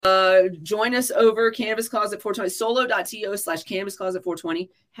join us over Cannabis Closet 420, solo.to/Cannabis Closet 420.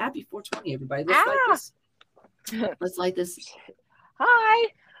 Happy 420, everybody. Let's light this. Let's light this.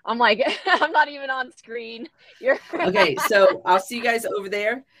 Hi. I'm like, I'm not even on screen. Okay, so I'll see you guys over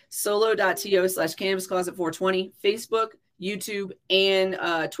there. Solo.to/Cannabis Closet 420. Facebook, YouTube,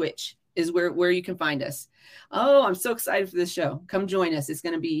 and Twitch is where you can find us. Oh, I'm so excited for this show. Come join us. It's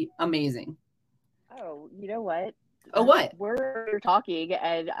going to be amazing. Oh, you know what? Oh, what? We're talking,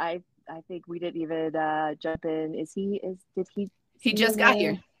 and I think we didn't even jump in. He just got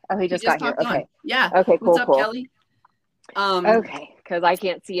here. Oh, he just got here. Okay. On. Yeah. Okay, cool. What's up, Kelly? Okay, because I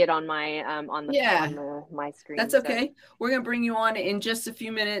can't see it on my my screen. That's okay. So. We're gonna bring you on in just a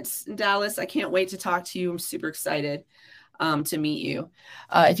few minutes, Dallas. I can't wait to talk to you. I'm super excited to meet you.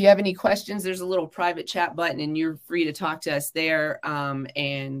 If you have any questions, there's a little private chat button, and you're free to talk to us there.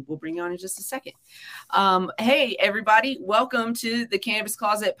 And we'll bring you on in just a second. Hey, everybody, welcome to the Cannabis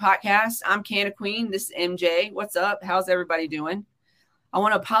Closet podcast. I'm Canna Queen. This is MJ. What's up? How's everybody doing? I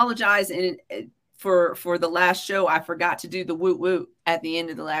want to apologize for the last show. I forgot to do the woot woot at the end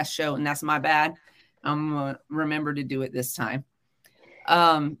of the last show, and that's my bad. I'm gonna remember to do it this time.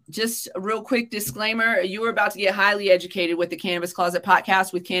 Just a real quick disclaimer. You are about to get highly educated with the Cannabis Closet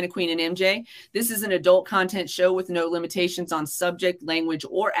podcast with Canna Queen and MJ. This is an adult content show with no limitations on subject, language,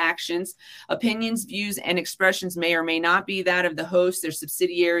 or actions. Opinions, views, and expressions may or may not be that of the host, their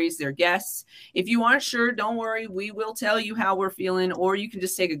subsidiaries, their guests. If you aren't sure, don't worry. We will tell you how we're feeling, or you can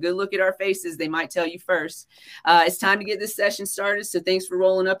just take a good look at our faces. They might tell you first. It's time to get this session started. So thanks for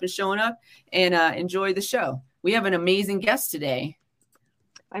rolling up and showing up, and enjoy the show. We have an amazing guest today.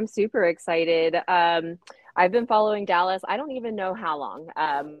 I'm super excited. I've been following Dallas. I don't even know how long.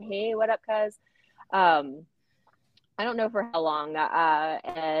 Hey, what up, cuz? I don't know for how long.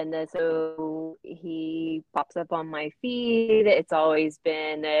 And so he pops up on my feed. It's always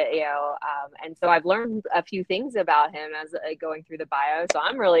been, and so I've learned a few things about him as going through the bio. So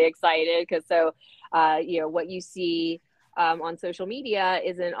I'm really excited because what you see on social media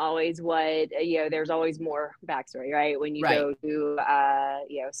isn't always what, there's always more backstory, right? When you go to,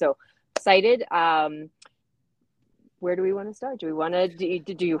 so excited. Where do we want to start? Do we want to,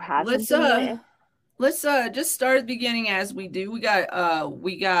 do you have Let's just start at the beginning as we do. We got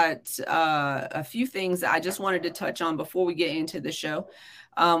a few things that I just wanted to touch on before we get into the show.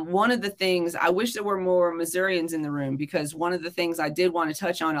 One of the things, I wish there were more Missourians in the room, because one of the things I did want to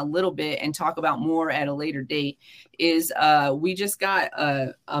touch on a little bit and talk about more at a later date is we just got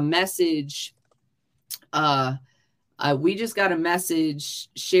a message. We just got a message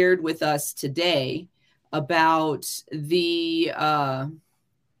shared with us today about the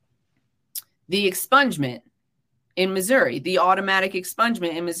expungement in Missouri, the automatic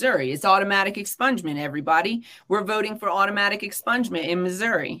expungement in Missouri. It's automatic expungement, everybody. We're voting for automatic expungement in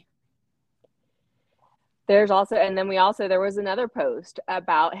Missouri. There's also, and then there was another post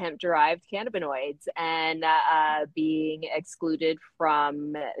about hemp-derived cannabinoids and being excluded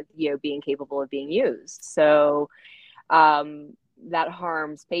from, being capable of being used. So that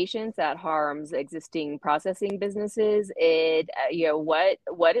harms patients, that harms existing processing businesses.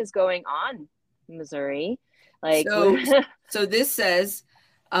 What is going on in Missouri? So this says,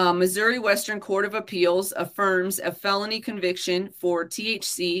 Missouri Western Court of Appeals affirms a felony conviction for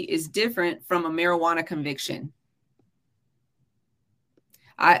THC is different from a marijuana conviction.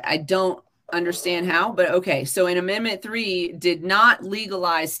 I don't understand how, but okay. So in Amendment 3 did not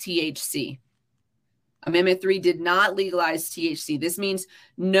legalize THC. Amendment 3 did not legalize THC. This means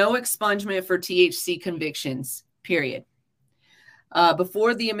no expungement for THC convictions, period.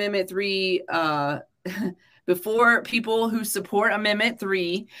 Before the Amendment 3, before people who support Amendment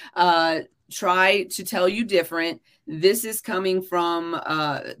 3 try to tell you different, this is coming from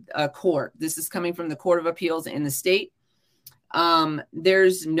a court. This is coming from the Court of Appeals in the state.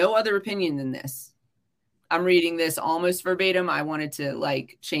 There's no other opinion than this. I'm reading this almost verbatim. I wanted to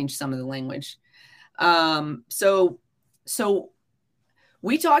change some of the language. So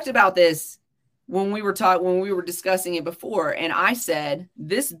we talked about this when we were discussing it before, and I said,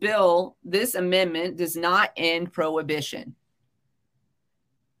 this amendment does not end prohibition.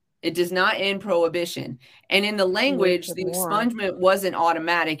 It does not end prohibition. And in the language, the expungement wasn't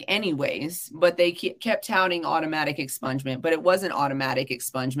automatic anyways, but they kept touting automatic expungement, but it wasn't automatic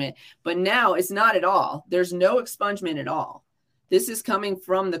expungement. But now it's not at all. There's no expungement at all. This is coming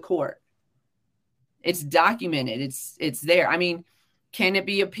from the court. It's documented. It's there. I mean, can it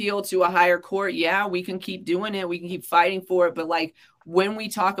be appealed to a higher court? Yeah, we can keep doing it. We can keep fighting for it. But when we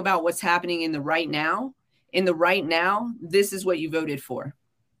talk about what's happening in the right now, this is what you voted for.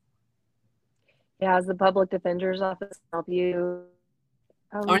 Yeah, has the public defender's office help you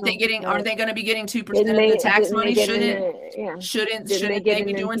Oh Aren't they no, getting? Aren't no. they going to be getting 2% Didn't of the they? tax Didn't they money? get an? Shouldn't Yeah. shouldn't Didn't they shouldn't get they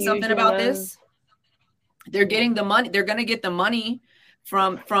be an doing something infusion about of? this? They're Yeah. getting the money. They're going to get the money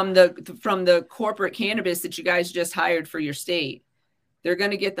from the corporate cannabis that you guys just hired for your state. They're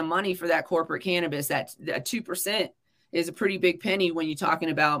going to get the money for that corporate cannabis. That 2% is a pretty big penny when you're talking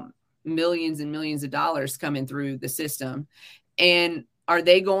about millions and millions of dollars coming through the system. And are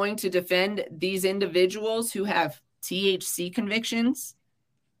they going to defend these individuals who have THC convictions?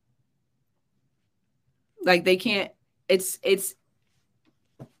 Like they can't. It's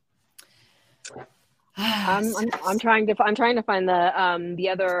I'm trying to find the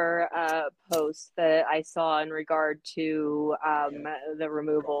other post that I saw in regard to the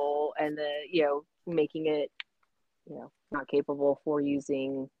removal and the making it not capable for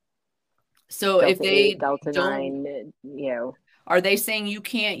using so if Delta 8, they Delta don't, 9, are they saying you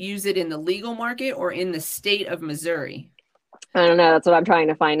can't use it in the legal market or in the state of Missouri? I don't know. That's what I'm trying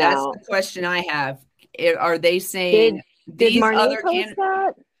to find That's out. the question I have. Are they Did saying did these Marnie other post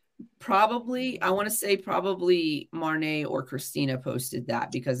that? probably, I want to say probably Marnay or Christina posted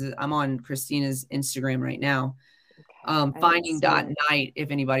that because I'm on Christina's Instagram right now. Okay, Finding.night, if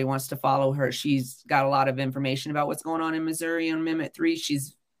anybody wants to follow her. She's got a lot of information about what's going on in Missouri on Amendment 3.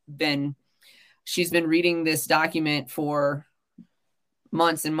 She's been reading this document for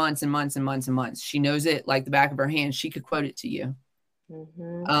months and months and months and months and months. She knows it like the back of her hand. She could quote it to you.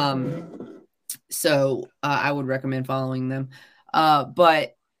 So I would recommend following them.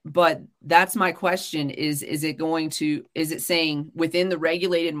 But that's my question is it saying within the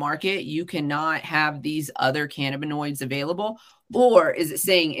regulated market, you cannot have these other cannabinoids available? Or is it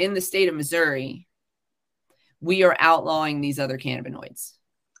saying in the state of Missouri, we are outlawing these other cannabinoids?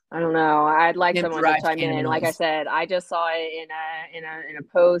 I don't know. I'd like someone to Hemp-derived chime in. Like I cannabinoids. said, I just saw it in a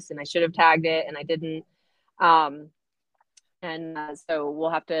post, and I should have tagged it, and I didn't. So we'll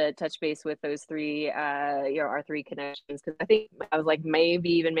have to touch base with those three, our three connections, because I think I was like maybe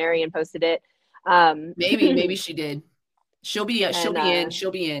even Marion posted it. Maybe she did. She'll be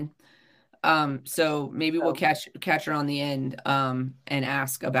in. So maybe we'll catch her on the end and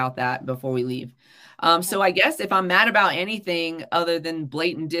ask about that before we leave. So I guess if I'm mad about anything other than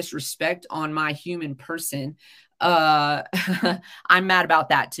blatant disrespect on my human person, I'm mad about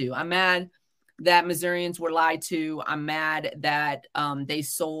that too. I'm mad that Missourians were lied to. I'm mad that they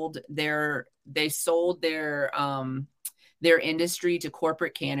sold their industry to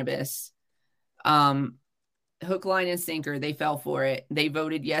corporate cannabis. Hook, line, and sinker, they fell for it. They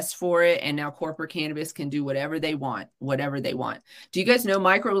voted yes for it, and now corporate cannabis can do whatever they want. Do you guys know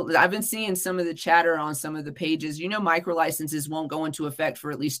I've been seeing some of the chatter on some of the pages. Micro licenses won't go into effect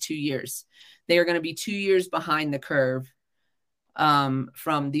for at least 2 years. They are going to be 2 years behind the curve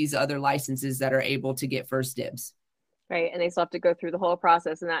from these other licenses that are able to get first dibs. Right, and they still have to go through the whole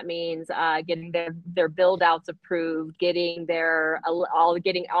process, and that means getting their build outs approved, getting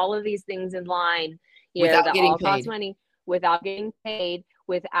all of these things in line, without that getting all cost paid. money, without getting paid,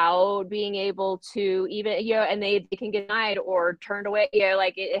 without being able to even and they can get denied or turned away.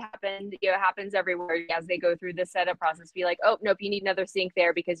 Like it happened. It happens everywhere as they go through the setup process. Be like, oh nope, you need another sink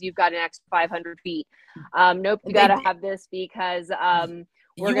there because you've got an extra 500 feet. Nope, you got to have this because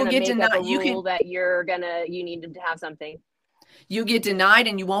we're going to make up a rule that you need to have something. You get denied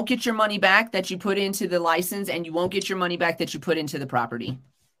and you won't get your money back that you put into the license, and you won't get your money back that you put into the property.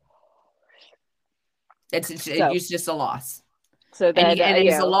 It's just a loss. So that and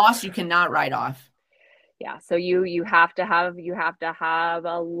it's a loss you cannot write off. Yeah. So you have to have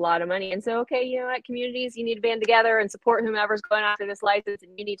a lot of money. And so, okay, at communities, you need to band together and support whomever's going after this license.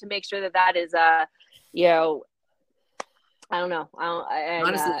 And you need to make sure that is, I don't know.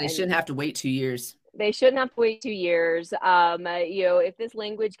 Honestly, they shouldn't have to wait 2 years. They shouldn't have to wait 2 years. If this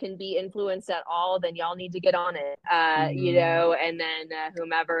language can be influenced at all, then y'all need to get on it. And then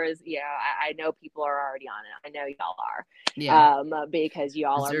whomever is, I know people are already on it. I know y'all are. Yeah. Because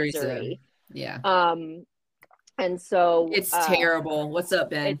y'all are Missouri. Yeah. And so it's terrible. What's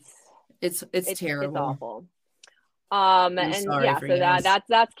up, Ben? It's terrible. It's awful. And yeah, so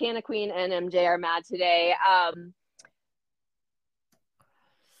that's Canna Queen and MJ are mad today.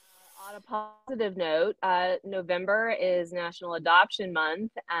 On a positive note, November is National Adoption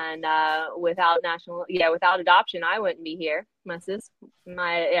Month, and without adoption, I wouldn't be here. My sis,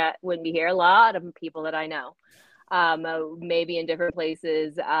 wouldn't be here. A lot of people that I know, maybe in different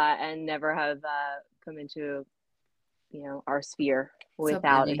places, and never have come into, our sphere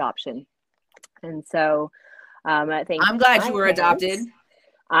without adoption. And so, I think I'm glad you were adopted.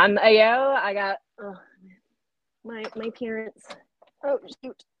 I got my parents. Oh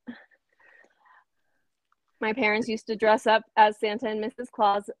shoot. My parents used to dress up as Santa and Mrs.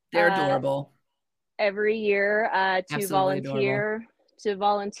 Claus. They're adorable. Every year to volunteer. Just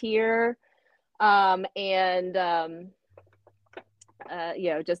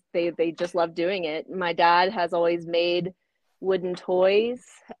they just love doing it. My dad has always made wooden toys,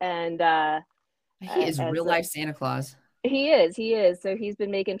 and he is real life Santa Claus. He is. So he's been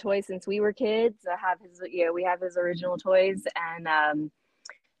making toys since we were kids. We have his original toys, and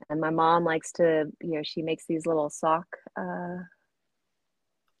my mom likes to, she makes these little sock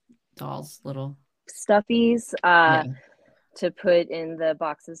dolls, little stuffies to put in the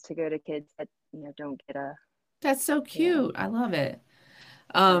boxes to go to kids that don't get a. That's so cute. I love it.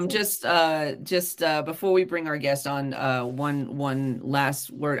 Just before we bring our guest on, one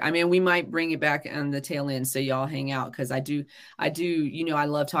last word. I mean, we might bring it back on the tail end, so y'all hang out, because I do, I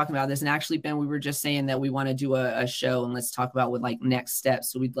love talking about this. And actually, Ben, we were just saying that we want to do a show, and let's talk about what like next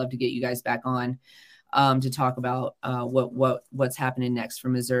steps. So we'd love to get you guys back on to talk about what's happening next for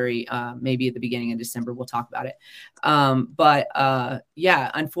Missouri. Maybe at the beginning of December, we'll talk about it.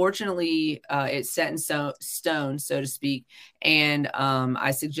 Unfortunately, it's set in stone, so to speak. And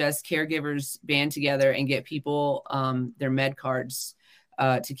I suggest caregivers band together and get people their med cards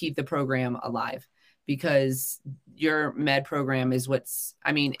to keep the program alive, because your med program is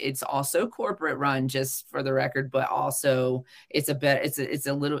it's also corporate run, just for the record, but also it's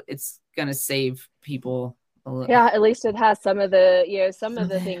going to save people a little. Yeah, at least it has some of the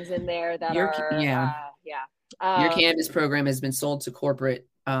things in there that your Canvas program has been sold to corporate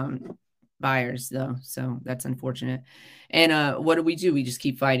buyers, though, so that's unfortunate. And what do? We just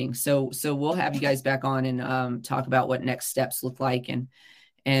keep fighting. So we'll have you guys back on and talk about what next steps look like.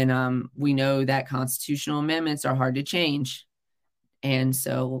 And we know that constitutional amendments are hard to change. And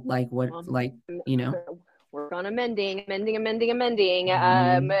so work on amending, and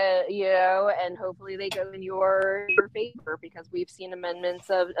hopefully they go in your favor, because we've seen amendments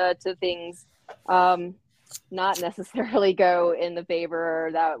to things not necessarily go in the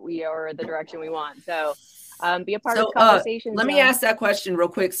favor that we are the direction we want. So be a part of the conversation. Let me ask that question real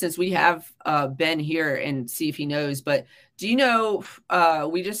quick, since we have Ben here, and see if he knows. But do you know,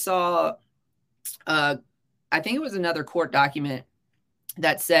 we just saw, I think it was another court document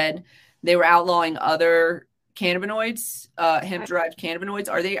that said they were outlawing other cannabinoids, hemp-derived cannabinoids.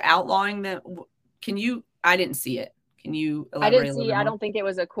 Are they outlawing them? I didn't see it. Can you elaborate? I don't think it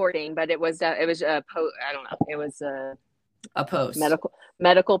was a courting, but it was a post. I don't know. It was a post.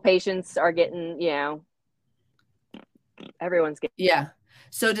 Medical patients are getting, everyone's getting. Yeah.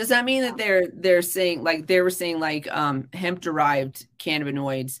 So does that mean that they're saying, like they were saying, like hemp-derived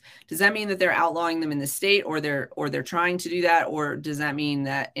cannabinoids? Does that mean that they're outlawing them in the state, or they're trying to do that, or does that mean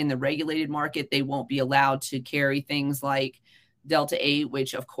that in the regulated market they won't be allowed to carry things like Delta 8?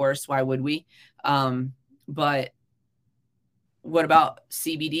 Which, of course, why would we? But what about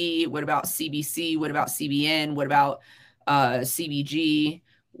CBD? What about CBC? What about CBN? What about CBG?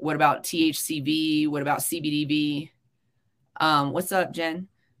 What about THCV? What about CBDV? What's up, Jen?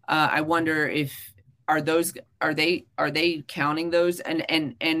 I wonder if are they counting those?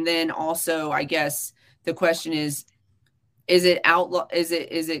 And then also, I guess the question is it outlaw? Is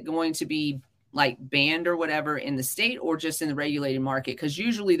it going to be like banned or whatever in the state, or just in the regulated market? Because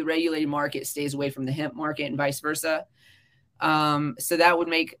usually the regulated market stays away from the hemp market and vice versa. So that would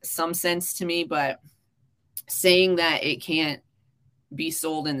make some sense to me, but saying that it can't be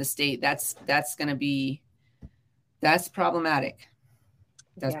sold in the state, that's problematic.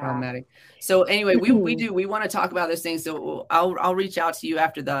 That's problematic. So anyway, we want to talk about those things. So I'll reach out to you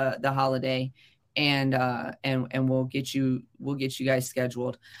after the holiday, and we'll get you guys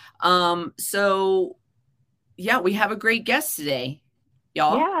scheduled. So yeah, we have a great guest today,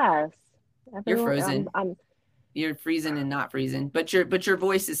 y'all. Yes. You're frozen. You're freezing and not freezing, but your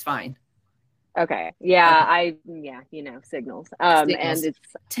voice is fine. Okay. Yeah. Okay. Signals. And it's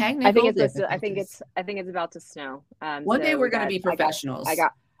technical. I think it's about to snow. One day we're going to be professionals.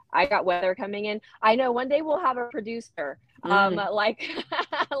 I got weather coming in. I know one day we'll have a producer, like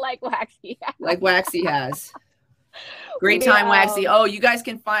Waxy. Like Waxy has. Great time, Waxy. Oh, you guys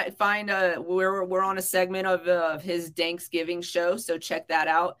can find we're on a segment of his Thanksgiving show, so check that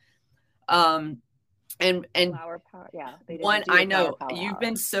out. And Flower power, yeah. I know you've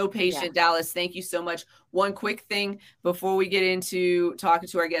been so patient, Dallas. Thank you so much. One quick thing before we get into talking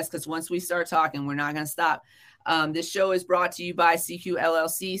to our guests, because once we start talking, we're not going to stop. This show is brought to you by CQ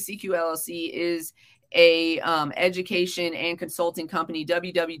LLC. CQ LLC is a education and consulting company,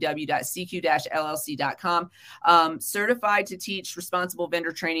 www.cq-llc.com, certified to teach responsible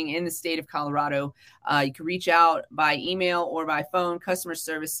vendor training in the state of Colorado. You can reach out by email or by phone, customer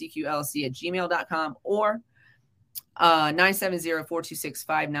service, cqllc@gmail.com, or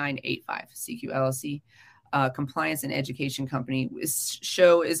 970-426-5985, CQ LLC. Compliance and education company. This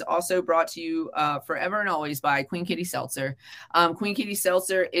show is also brought to you forever and always by Queen Kitty Seltzer. Queen Kitty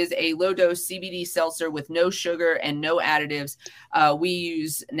Seltzer is a low-dose CBD seltzer with no sugar and no additives. We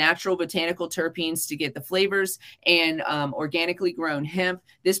use natural botanical terpenes to get the flavors and organically grown hemp.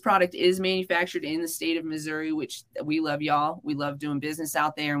 This product is manufactured in the state of Missouri, which we love, y'all. We love doing business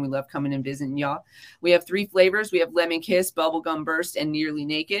out there, and we love coming and visiting y'all. We have 3 flavors. We have Lemon Kiss, Bubblegum Burst, and Nearly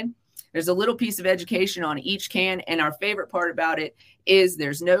Naked. There's a little piece of education on each can, and our favorite part about it is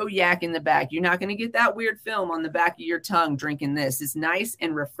there's no yak in the back. You're not going to get that weird film on the back of your tongue drinking this. It's nice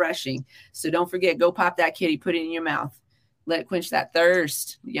and refreshing. So don't forget, go pop that kitty, put it in your mouth. Let it quench that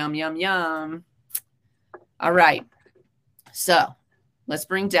thirst. Yum, yum, yum. All right. So let's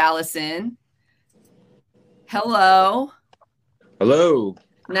bring Dallas in. Hello. Hello.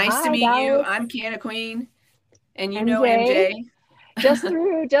 Nice to meet Dallas. you. I'm Canna Queen, and you MJ. know MJ. just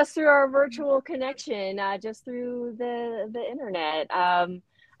through our virtual connection, just through the internet. I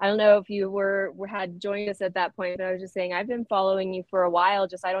don't know if you had joined us at that point, but I was just saying I've been following you for a while.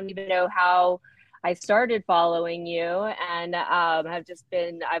 I don't even know how I started following you, and I've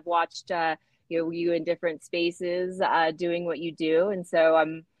watched you in different spaces doing what you do, and so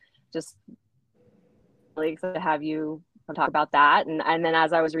I'm just really excited to have you talk about that. And then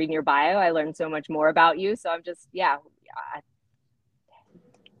as I was reading your bio, I learned so much more about you. So I'm just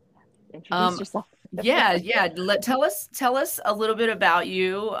introduce yourself. yeah. Tell us a little bit about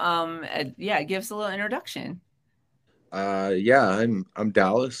you. Give us a little introduction. I'm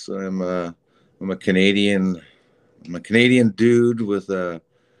Dallas. I'm a Canadian. I'm a Canadian dude with an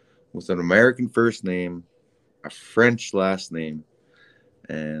American first name, a French last name,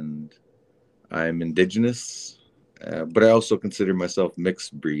 and I'm Indigenous. But I also consider myself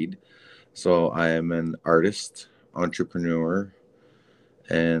mixed breed. So I am an artist, entrepreneur,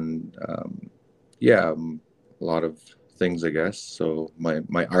 and a lot of things, I guess. So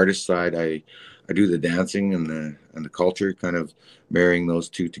my artist side, I do the dancing and the culture, kind of marrying those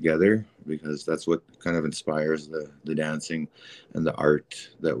two together, because that's what kind of inspires the dancing and the art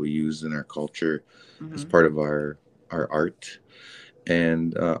that we use in our culture as part of our art.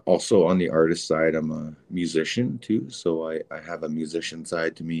 And also on the artist side, I'm a musician too. So I have a musician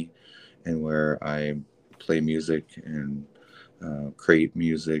side to me, and where I play music and create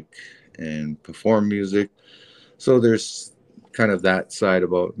music and perform music. So there's kind of that side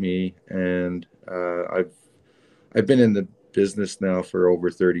about me. And I've been in the business now for over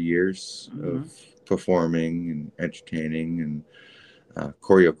 30 years of performing and entertaining and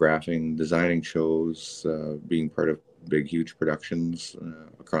choreographing, designing shows, being part of big, huge productions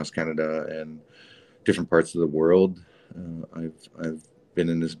across Canada and different parts of the world. I've been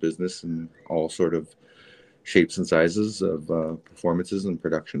in this business in all sort of shapes and sizes of performances and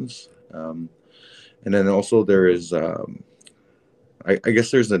productions. And then also there is, I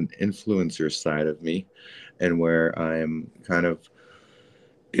guess there's an influencer side of me, and where I'm kind of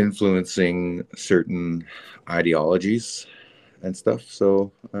influencing certain ideologies and stuff.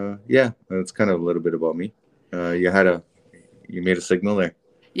 So that's kind of a little bit about me. You made a signal there.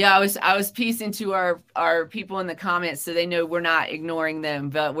 Yeah, I was piecing to our people in the comments so they know we're not ignoring them,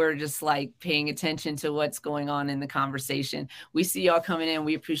 but we're just like paying attention to what's going on in the conversation. We see y'all coming in.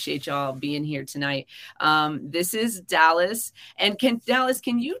 We appreciate y'all being here tonight. This is Dallas. And Dallas,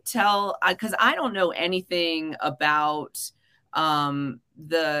 can you tell, because I don't know anything about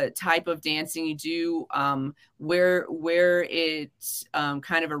the type of dancing you do, where it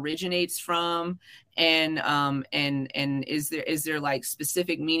kind of originates from, and is there like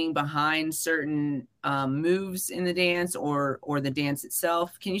specific meaning behind certain moves in the dance or the dance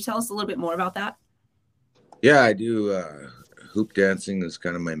itself? Can you tell us a little bit more about that? Yeah, I do. Hoop dancing is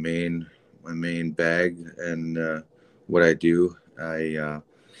kind of my main bag, and what I do. I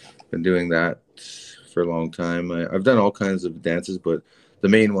been doing that for a long time. I've done all kinds of dances, but the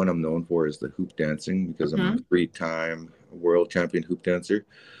main one I'm known for is the hoop dancing, because I'm a 3-time world champion hoop dancer.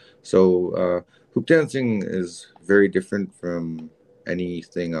 So hoop dancing is very different from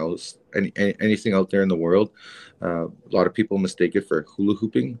anything else, anything out there in the world. A lot of people mistake it for hula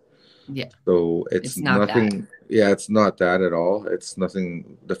hooping. Yeah. So it's nothing. That. Yeah, it's not that at all. It's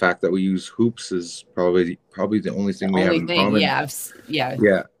nothing. The fact that we use hoops is probably the only thing we have in common. Yeah.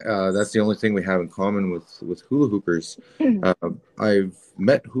 That's the only thing we have in common with hula hoopers. I've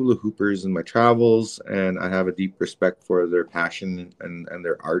met hula hoopers in my travels, and I have a deep respect for their passion and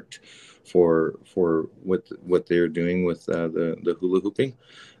their art for what they're doing with the hula hooping.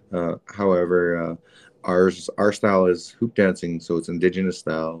 However, our style is hoop dancing, so it's Indigenous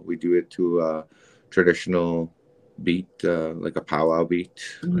style. We do it to a traditional beat, like a powwow beat,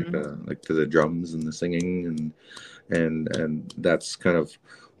 Mm-hmm. like to the drums and the singing, and that's kind of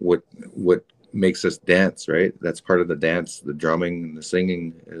what makes us dance, right? That's part of the dance. The drumming and the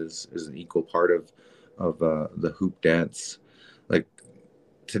singing is an equal part of the hoop dance. Like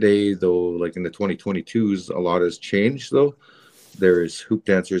today, though, like in the 2022s, a lot has changed. Though there's hoop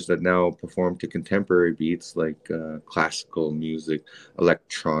dancers that now perform to contemporary beats like classical music,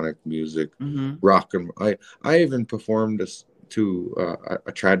 electronic music, Mm-hmm. rock, and I even performed this to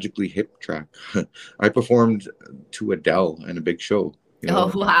a tragically hip track. I performed to Adele in a big show, you Oh,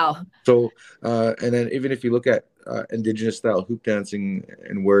 know. wow. So and then even if you look at indigenous style hoop dancing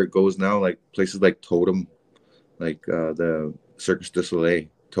and where it goes now, like places like Totem, like the Circus du Soleil,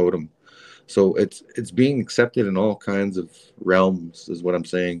 Totem. So it's being accepted in all kinds of realms, is what I'm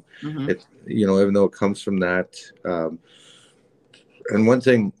saying. Mm-hmm. It, you know, even though it comes from that. And one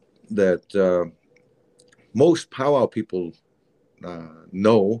thing that most powwow people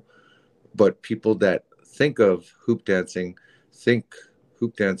know, but people that think of hoop dancing think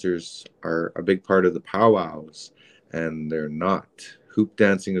hoop dancers are a big part of the powwows, and they're not. Hoop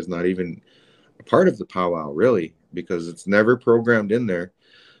dancing is not even a part of the powwow, really, because it's never programmed in there.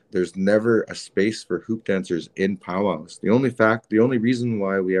 There's never a space for hoop dancers in powwows. The only reason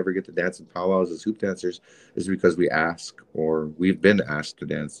why we ever get to dance in powwows as hoop dancers is because we ask or we've been asked to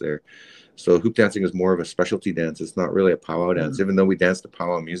dance there. So hoop dancing is more of a specialty dance. It's not really a powwow dance, Mm-hmm. even though we dance to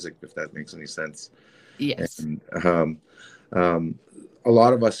powwow music, if that makes any sense. Yes. And um, a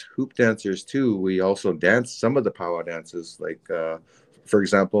lot of us hoop dancers too, we also dance some of the powwow dances. Like, for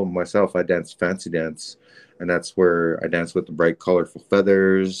example, myself, I dance fancy dance, and that's where I dance with the bright, colorful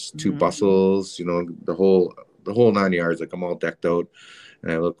feathers, two Mm-hmm. bustles, you know, the whole 9 yards. Like I'm all decked out,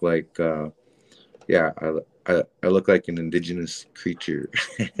 and I look like, yeah, I look like an indigenous creature.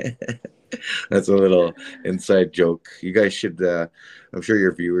 That's a little inside joke. You guys should, I'm sure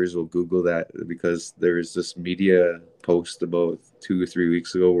your viewers will Google that, because there was this media post about 2 or 3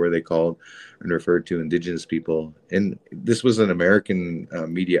 weeks ago where they called and referred to indigenous people. And this was an American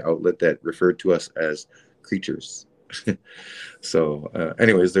media outlet that referred to us as creatures. So,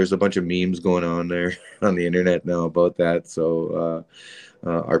 anyways, there's a bunch of memes going on there on the internet now about that. So,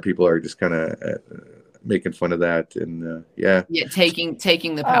 our people are just kind of making fun of that. And yeah. Yeah, taking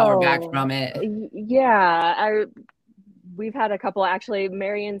the power back Oh, from it. yeah. We've had a couple actually.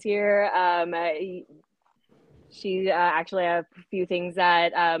 Marion's here. She actually a few things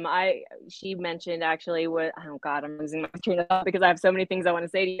that she mentioned actually. What, oh God, I'm losing my train of thought because I have so many things I want to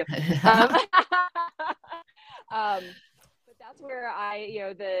say to you. But that's where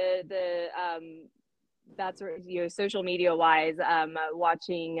that's where, social media wise,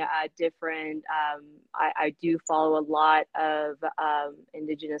 watching different, I do follow a lot of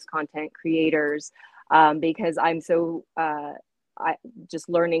indigenous content creators, because I'm so I just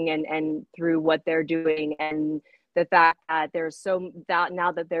learning and through what they're doing, and the fact that there's so that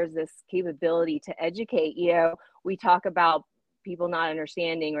now that there's this capability to educate, we talk about people not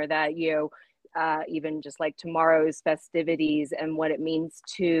understanding, or that, even just like tomorrow's festivities and what it means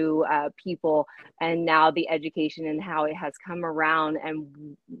to people, and now the education and how it has come around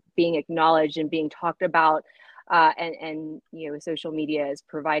and being acknowledged and being talked about, and social media is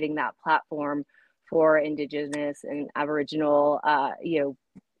providing that platform for indigenous and aboriginal uh,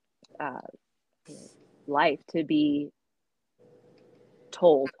 life to be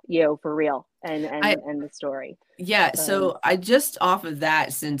told, for real, and I the story. Yeah, so I just off of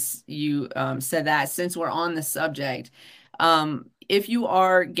that, since you said that, since we're on the subject, if you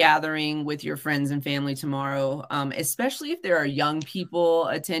are gathering with your friends and family tomorrow, especially if there are young people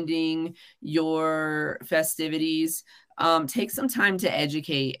attending your festivities, take some time to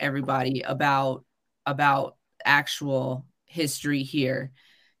educate everybody about actual history here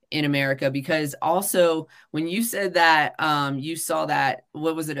in America. Because also when you said that you saw that,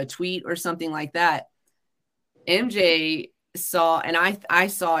 what was it, a tweet or something like that, MJ saw, and I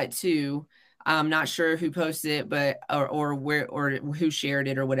saw it too. I'm not sure who posted it, but or where or who shared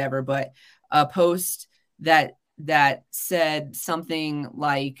it or whatever, but a post that said something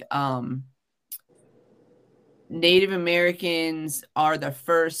like Native Americans are the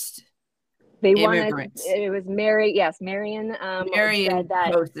first they wanted, immigrants. it was Mary, yes, Marion said Marion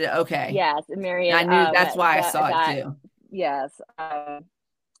that, posted it. Okay. yes, Marion, I knew, that's why I saw it that too. yes,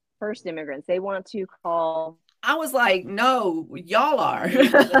 first immigrants, they want to call I was like, no, y'all are.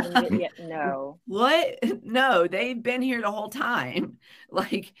 no. What? No, they've been here the whole time.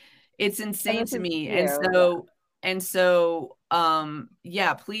 Like, it's And insane this to is, me. yeah. And so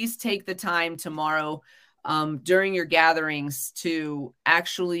yeah, please take the time tomorrow during your gatherings to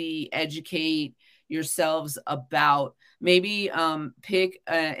actually educate yourselves about. Maybe pick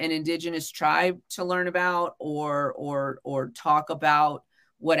an indigenous tribe to learn about, or talk about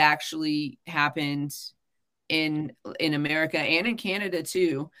what actually happened in America and in Canada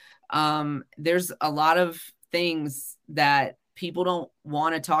too. There's a lot of things that people don't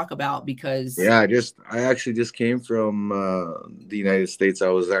want to talk about because I actually just came from the United States. I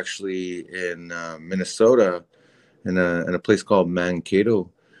was actually in Minnesota in a place called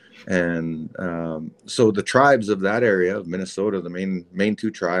Mankato. And so the tribes of that area of Minnesota, the main two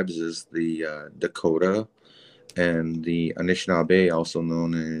tribes is the Dakota and the Anishinaabe, also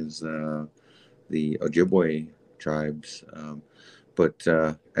known as the Ojibwe tribes. But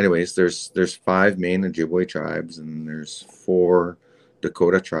anyways, there's 5 main Ojibwe tribes, and there's 4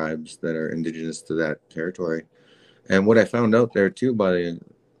 Dakota tribes that are indigenous to that territory. And what I found out there too by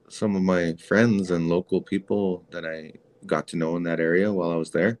some of my friends and local people that I got to know in that area while I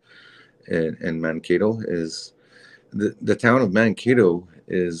was there in Mankato is the town of Mankato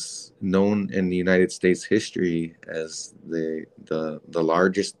is known in the United States history as the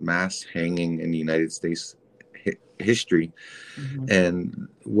largest mass hanging in the United States history. Mm-hmm. And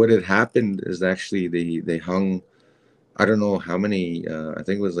what had happened is actually they hung, I don't know how many, I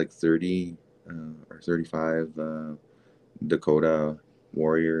think it was like 30 or 35 Dakota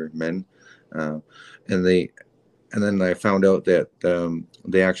warrior men, and then I found out that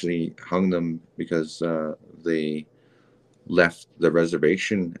they actually hung them because they left the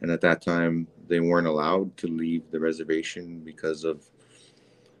reservation, and at that time they weren't allowed to leave the reservation because of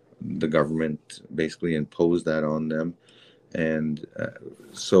the government basically imposed that on them. And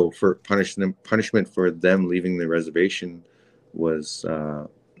so for punishment for them leaving the reservation was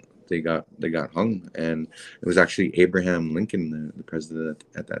they got hung. And it was actually Abraham Lincoln, the president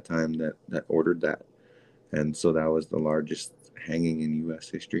at that time, that ordered that. And so that was the largest hanging in U.S.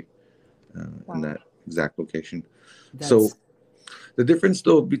 history in that exact location. So the difference,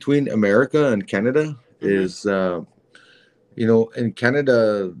 though, between America and Canada is, in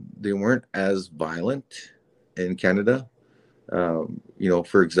Canada, they weren't as violent in Canada.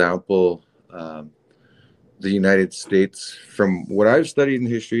 For example, the United States, from what I've studied in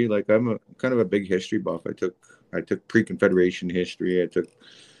history, like I'm a kind of a big history buff. I took pre-Confederation history. I took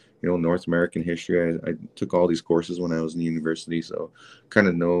North American history. I took all these courses when I was in university, so kind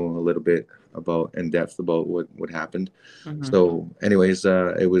of know a little bit in depth about what happened. So anyways,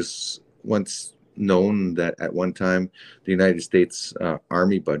 it was once known that at one time the United States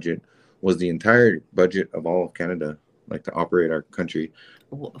Army budget was the entire budget of all of Canada, like to operate our country,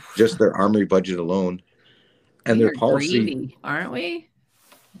 just their Army budget alone. And their policy, greedy, aren't we?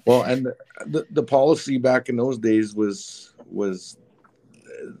 Well, and the policy back in those days was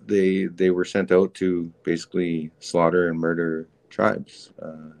they were sent out to basically slaughter and murder tribes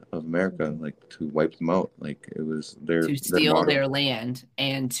of America, like to wipe them out. Like it was to steal their land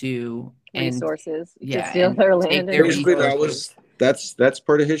and resources. To steal their land. Basically, that's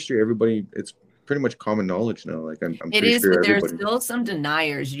part of history. Everybody, it's pretty much common knowledge now. Like I'm pretty sure but there's still some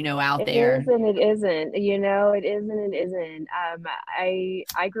deniers, out there. It is and it isn't. It is and it isn't.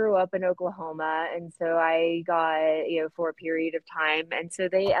 I grew up in Oklahoma, and so I got for a period of time, and so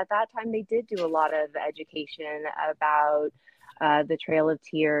at that time they did do a lot of education about the Trail of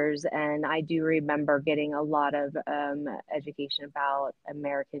Tears, and I do remember getting a lot of education about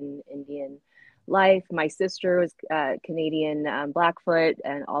American Indian life. My sister was Canadian Blackfoot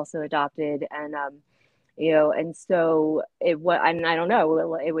and also adopted, and and so it was. And I don't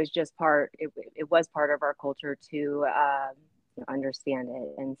know. It was just part. It was part of our culture to understand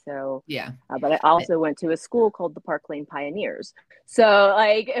it, and so but I also went to a school called the Park Lane Pioneers. So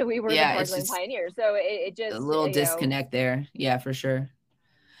like we were the Park Lane Pioneers. So it just a little disconnect there. Yeah, for sure.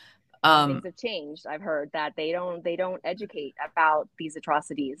 Things have changed. I've heard that they don't educate about these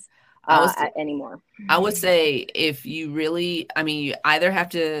atrocities anymore. I would say if you really, you either have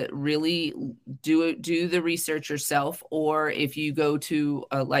to really do the research yourself, or if you go to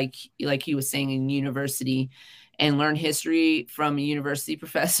like he was saying in university and learn history from a university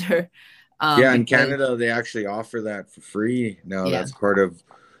professor. In Canada they actually offer that for free now. That's part of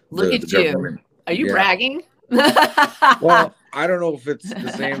the government. Are you bragging? Well, I don't know if it's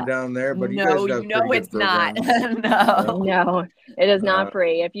the same down there, but you guys got it's not. No, it is not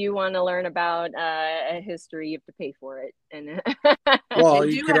free. If you want to learn about history, you have to pay for it. And well,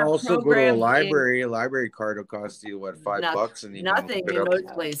 you could also go to a library. A library card will cost you $5, and you nothing in most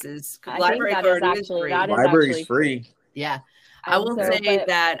places. Library card is free. Library's free. Yeah. I will say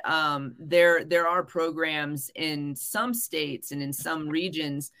that there are programs in some states and in some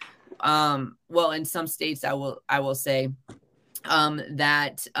regions. In some states, I will say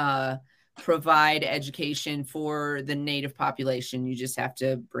that provide education for the native population. You just have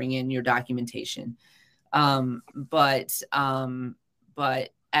to bring in your documentation. But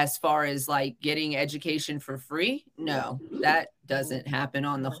as far as like getting education for free, no, that doesn't happen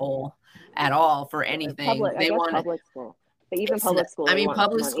on the whole at all for anything. Public, I guess public school. But even public school. I mean,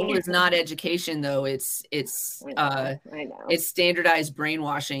 public school is not education, though. It's I know. It's standardized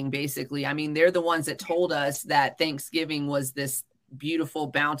brainwashing, basically. I mean, they're the ones that told us that Thanksgiving was this beautiful,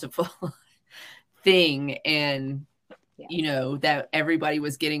 bountiful thing, and you know, that everybody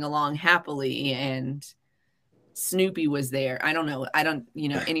was getting along happily, and Snoopy was there. I don't know.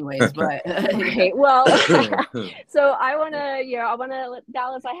 Anyways, but right. Well, so I want to,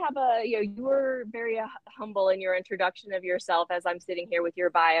 Dallas, I have you were very humble in your introduction of yourself as I'm sitting here with your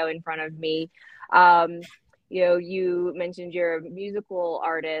bio in front of me. You mentioned you're a musical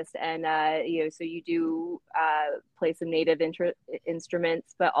artist, and so you do play some native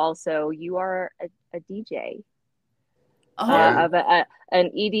instruments, but also you are a DJ. Of an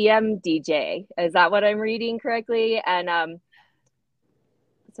EDM DJ. Is that what I'm reading correctly? And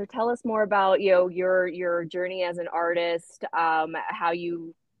so tell us more about your journey as an artist. How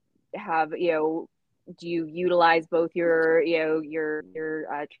you have do you utilize both your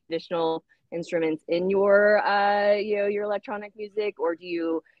traditional instruments in your your electronic music, or do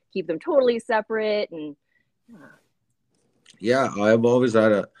you keep them totally separate? And yeah, I've always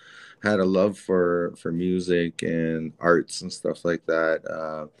had a love for music and arts and stuff like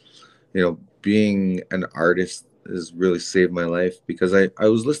that. Being an artist has really saved my life, because I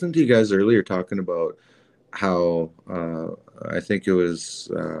was listening to you guys earlier talking about how I think it was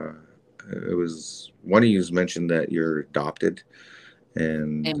one of you mentioned that you're adopted,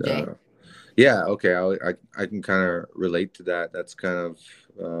 and yeah, okay, I can kind of relate to that. That's kind of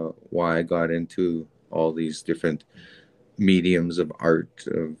why I got into all these different mediums of art,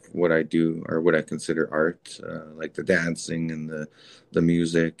 of what I do or what I consider art, like the dancing and the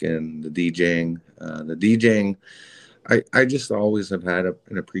music and the DJing. I just always have had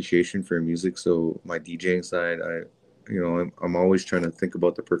an appreciation for music. So my DJing side, I'm always trying to think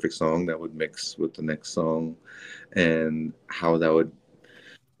about the perfect song that would mix with the next song, and how that would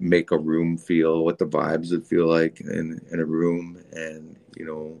make a room feel, what the vibes would feel like in a room, and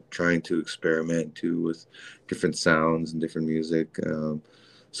trying to experiment too with different sounds and different music.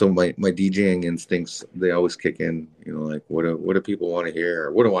 So my DJing instincts, they always kick in, like what do people want to hear,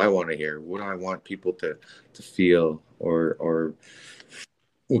 or what do I want to hear, what do I want people to feel, or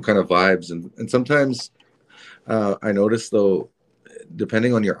what kind of vibes. And sometimes I notice, though,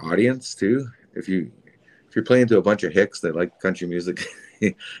 depending on your audience too, if you're playing to a bunch of hicks that like country music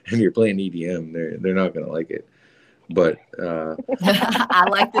and you're playing EDM, they're not going to like it. But I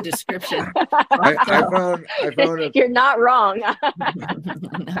like the description. I found you're not wrong.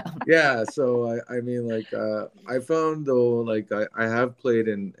 Yeah, so I mean, like I found, though, like I have played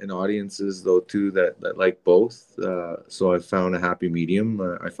in audiences though too that like both. So I found a happy medium.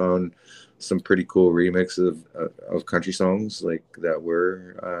 I found some pretty cool remixes of country songs, like that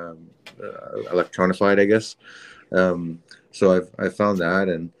were electronified, I guess. So I've found that,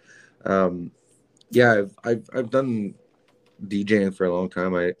 and yeah, I've done DJing for a long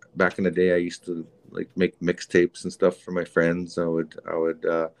time. Back in the day, I used to like make mixtapes and stuff for my friends. I would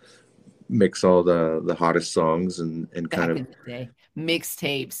mix all the hottest songs and kind of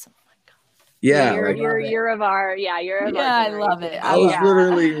mixtapes. Yeah, you're of our I love it. I was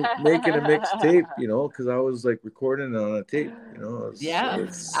literally making a mixtape, because I was like recording on a tape, I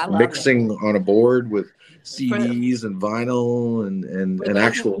was mixing on a board with CDs and vinyl and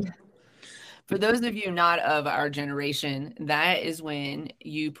actual. For those of you not of our generation, that is when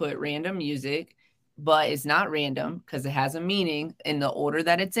you put random music, but it's not random because it has a meaning in the order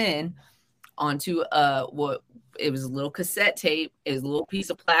that it's in, onto what it was a little cassette tape. It was a little piece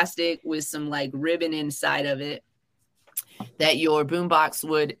of plastic with some like ribbon inside of it that your boombox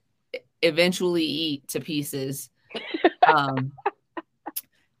would eventually eat to pieces.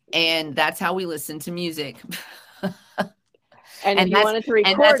 And that's how we listen to music. And if you wanted to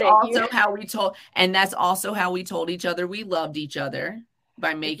record that's also how we told each other we loved each other,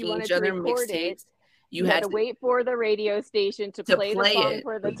 by making each other mixtapes. You had to wait for the radio station to play the song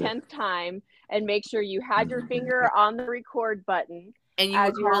for the 10th time, and make sure you had your finger on the record button. And you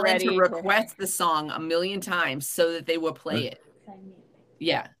would call in to request the song a million times so that they would play it.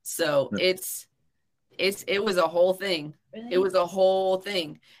 Yeah. So it was a whole thing. It was a whole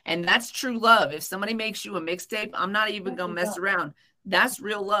thing. And that's true love. If somebody makes you a mixtape, I'm not even going to mess around. That's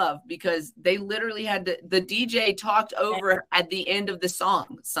real love, because they literally had the DJ talked over at the end of the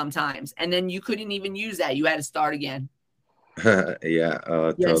song sometimes. And then you couldn't even use that. You had to start again. Yeah,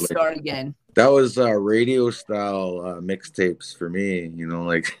 Yes, totally. start again. That was radio style mixtapes for me.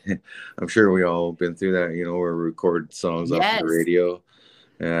 Like I'm sure we all been through that. Where we record songs off the Yes. radio.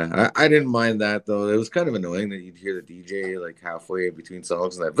 Yeah, I didn't mind that though. It was kind of annoying that you'd hear the DJ like halfway between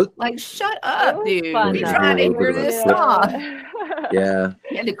songs and that. Like, shut It up, was dude. fun We're You hear trying a to little though. bit hear of a this clip. song. Yeah.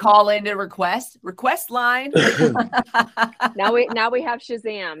 You had to call in to request line. Now we have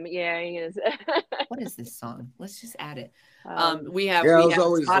Shazam. Yeah. What is this song? Let's just add it. Um, We Yeah, I have was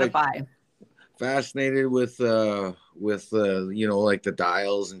always like Spotify. fascinated with like the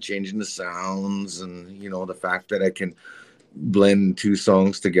dials and changing the sounds, and the fact that I can blend two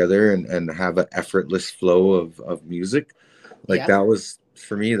songs together and have an effortless flow of music. Like Yeah. that was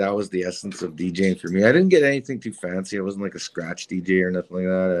for me, that was the essence of DJing for me. I didn't get anything too fancy. I wasn't like a scratch DJ or nothing like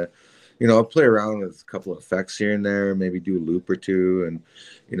that. I'll play around with a couple of effects here and there, maybe do a loop or two,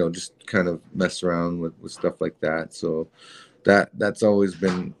 and just kind of mess around with stuff like that. So that's always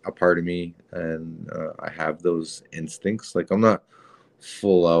been a part of me, and I have those instincts. Like I'm not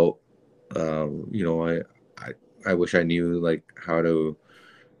full out. I wish I knew like how to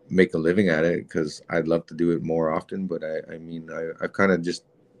make a living at it because I'd love to do it more often. But I mean, I've kind of just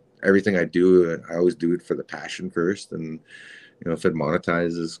everything I do, I always do it for the passion first, and if it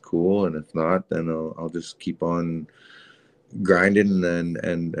monetizes, cool, and if not, then I'll just keep on grinding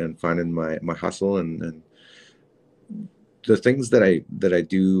and finding my hustle and the things that I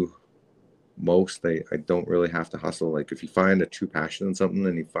do most. I don't really have to hustle. Like if you find a true passion in something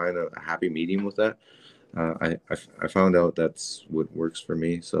and you find a happy medium with that, I found out that's what works for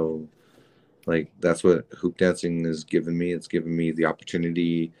me. So like that's what hoop dancing has given me. It's given me the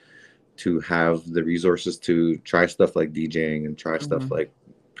opportunity to have the resources to try stuff like DJing and try stuff Mhm. like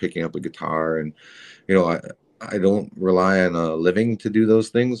picking up a guitar. And I don't rely on a living to do those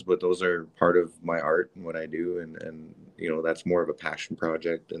things, but those are part of my art and what I do. And that's more of a passion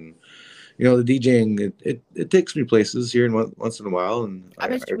project. And the DJing, it takes me places here and once in a while. And I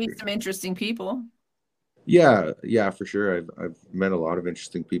bet you meet some interesting people. yeah, for sure. I've met a lot of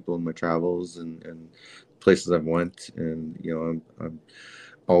interesting people in my travels and places I've went. And I'm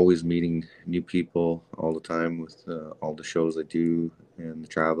always meeting new people all the time with all the shows I do and the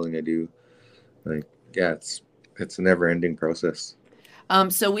traveling I do. Like, yeah, it's a never ending process.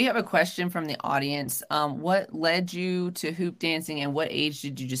 So we have a question from the audience. What led you to hoop dancing, and what age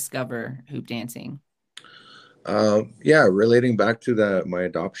did you discover hoop dancing? Yeah, relating back to my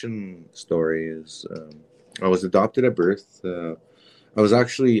adoption story is I was adopted at birth. I was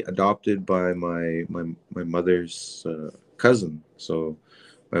actually adopted by my mother's cousin. So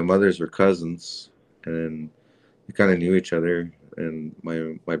my mothers were cousins, and we kind of knew each other. And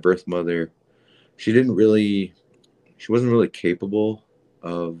my birth mother, she didn't really, she wasn't really capable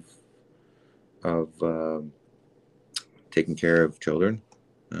of of taking care of children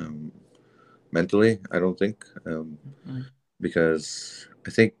um, mentally. I don't think Mhm. because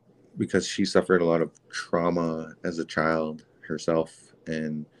I think because she suffered a lot of trauma as a child herself,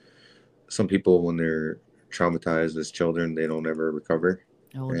 and some people when they're traumatized as children, they don't ever recover.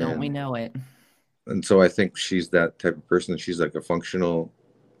 Oh, don't we And know it? so I think she's that type of person. She's like a functional,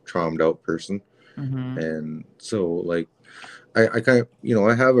 traumed out person. Hmm. And so like I kind of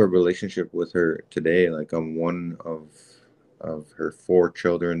I have a relationship with her today. Like I'm one of her four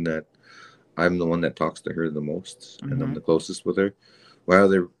children that I'm the one that talks to her the most, and I'm Hmm. the closest with her. My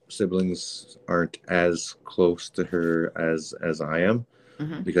other siblings aren't as close to her as I am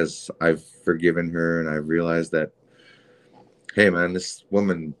Hmm. because I've forgiven her and I've realized that, hey man, this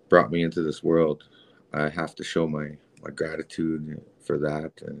woman brought me into this world. I have to show my gratitude for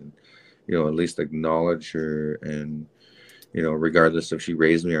that, and at least acknowledge her, and regardless if she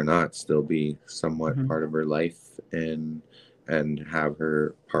raised me or not, still be somewhat Hmm. part of her life, and have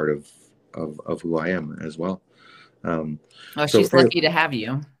her part of who I am as well. Um, Oh, so she's hey, lucky to have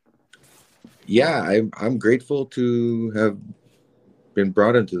you. yeah, I'm grateful to have been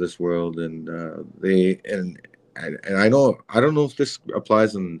brought into this world, and and I don't know if this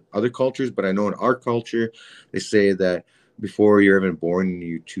applies in other cultures, but I know in our culture they say that before you're even born,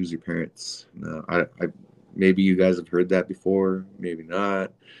 you choose your parents. I maybe you guys have heard that before, maybe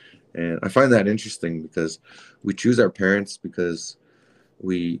not, and I find that interesting because we choose our parents because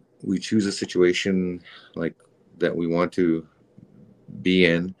we choose a situation like that we want to be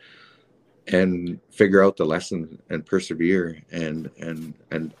in and figure out the lesson and persevere and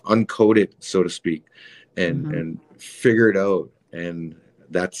uncode it, so to speak, Hmm. and figure it out. And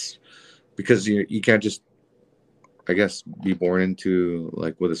that's because you can't just, I guess, be born into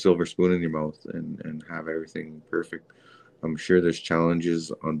like with a silver spoon in your mouth and have everything perfect. I'm sure there's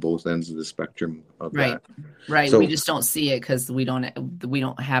challenges on both ends of the spectrum of Right. that. Right. So We just don't see it because we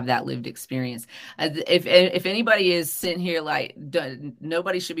don't have that lived experience. If anybody is sitting here like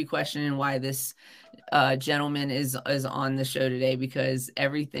nobody should be questioning why this gentleman is on the show today, because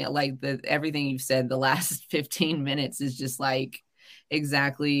everything you've said the last 15 minutes is just like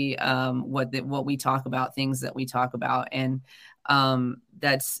exactly what we talk about, things that we talk about. And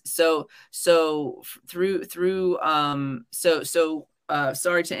that's so sorry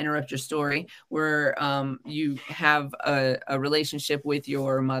to interrupt your story, where you have a relationship with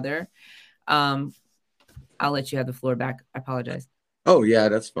your mother. I'll let you have the floor back. I apologize. Oh yeah,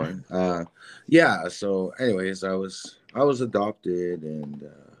 that's fine. Yeah. So, anyways, I was adopted, and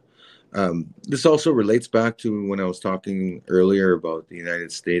this also relates back to when I was talking earlier about the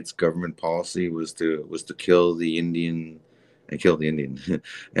United States government policy was to kill the Indian and kill the Indian,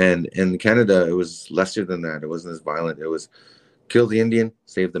 and in Canada it was lesser than that. It wasn't as violent. It was kill the Indian,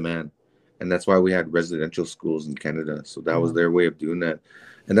 save the man, and that's why we had residential schools in Canada. So that was their way of doing that.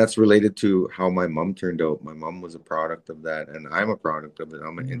 And that's related to how my mom turned out. My mom was a product of that, and I'm a product of it.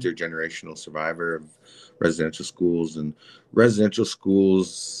 I'm an intergenerational survivor of residential schools, and residential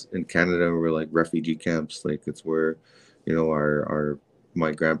schools in Canada were like refugee camps. Like it's where, our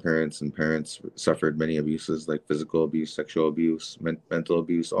my grandparents and parents suffered many abuses, like physical abuse, sexual abuse, mental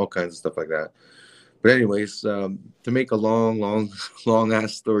abuse, all kinds of stuff like that. But anyways, to make a long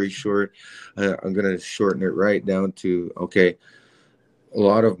ass story short, I'm gonna shorten it right down to okay. A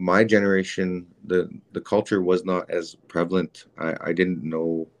lot of my generation, the culture was not as prevalent. I didn't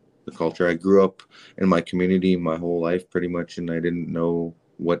know the culture. I grew up in my community my whole life pretty much, and I didn't know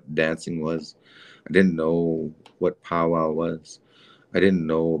what dancing was. I didn't know what powwow was. I didn't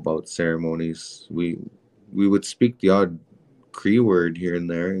know about ceremonies. We would speak the odd Cree word here and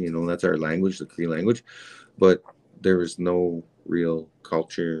there. That's our language, the Cree language, but there was no real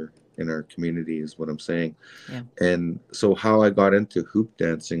culture in our community, is what I'm saying. Yeah. And so how I got into hoop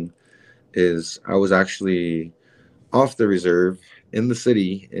dancing is I was actually off the reserve in the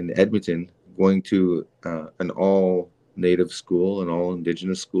city in Edmonton, going to an all native school, an all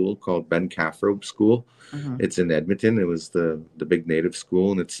indigenous school called Ben Caffrobe School. It's in Edmonton. It was the big native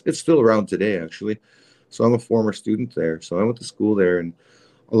school, and it's still around today, actually. So I'm a former student there. So I went to school there, and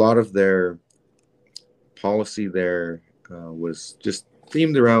a lot of their policy there was just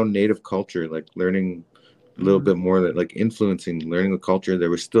themed around native culture, like learning a little bit more, that like influencing, learning the culture. There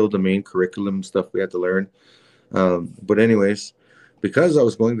was still the main curriculum stuff we had to learn. But anyways, because I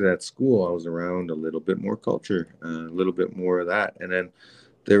was going to that school, I was around a little bit more culture, a little bit more of that. And then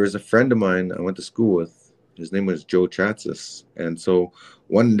there was a friend of mine I went to school with. His name was Joe Chatsis. And so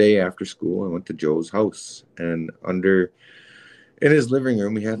one day after school, I went to Joe's house, and in his living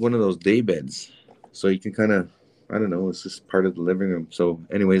room, he had one of those day beds. So you can kind of, I don't know, it's just part of the living room. So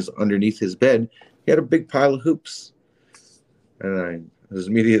anyways, underneath his bed, he had a big pile of hoops. And I was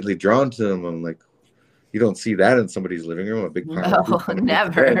immediately drawn to them. I'm like, you don't see that in somebody's living room, a big pile of hoops. No,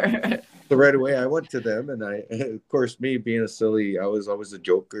 never. So right away, I went to them, and of course, me being a silly, I was always a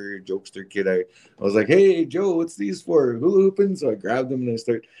jokester kid. I was like, "Hey, Joe, what's these for? Hula hooping?" So I grabbed them and I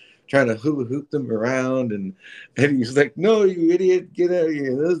start trying to hula hoop them around, and he's like, "No, you idiot, get out of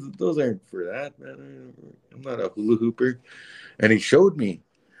here! Those aren't for that, man. I'm not a hula hooper." And he showed me.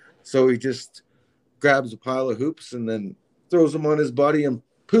 So he just grabs a pile of hoops and then throws them on his body, and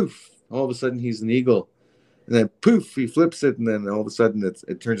poof! All of a sudden, he's an eagle. And then poof, he flips it, and then all of a sudden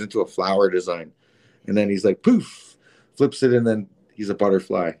it turns into a flower design. And then he's like, poof, flips it, and then he's a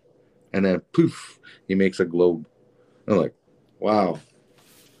butterfly. And then poof, he makes a globe. I'm like, wow.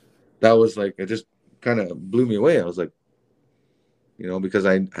 That was like, it just kind of blew me away. I was like, because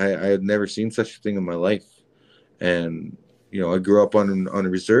I had never seen such a thing in my life. And, I grew up on a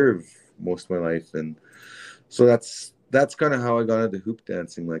reserve most of my life. And so that's kind of how I got into hoop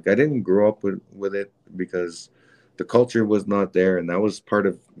dancing. Like, I didn't grow up with it because the culture was not there. And that was part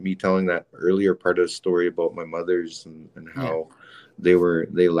of me telling that earlier part of the story about my mothers and how they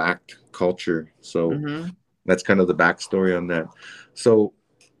lacked culture. So that's kind of the backstory on that. So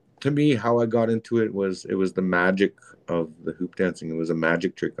to me, how I got into it was the magic of the hoop dancing. It was a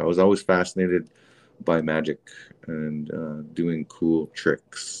magic trick. I was always fascinated by magic and doing cool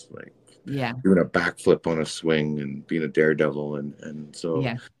tricks, like doing a backflip on a swing and being a daredevil. And so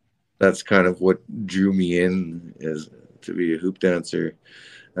that's kind of what drew me in, is to be a hoop dancer.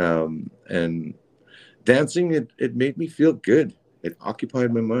 And dancing, it made me feel good. It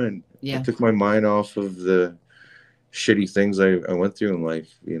occupied my mind. It took my mind off of the shitty things I went through in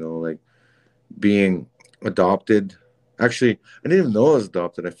life, like being adopted. Actually, I didn't even know I was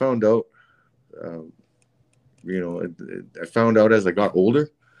adopted. I found out I found out as I got older,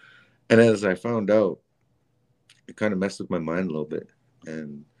 and as I found out, it kind of messed with my mind a little bit.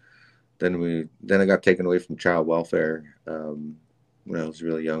 And then I got taken away from child welfare when I was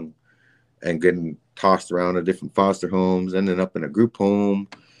really young, and getting tossed around to different foster homes, ending up in a group home,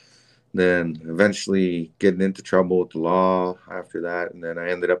 then eventually getting into trouble with the law after that, and then I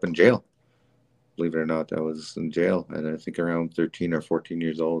ended up in jail. Believe it or not, I was in jail, and I think around 13 or 14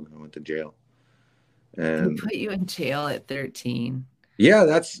 years old, I went to jail. And Who put you in jail at 13?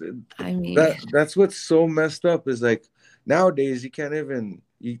 yeah, I mean, that's what's so messed up is like nowadays you can't even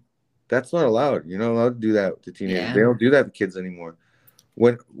that's not allowed. You're not allowed to do that to teenagers. yeah. They don't do that to kids anymore.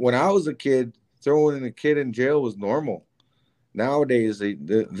 When I was a kid, throwing a kid in jail was normal. Nowadays,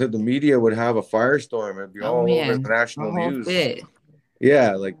 the media would have a firestorm. It'd be Oh all over man, the a national whole news. fit.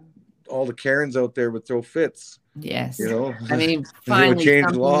 Yeah, like all the Karens out there would throw fits. Yes. You know, I mean, they would finally change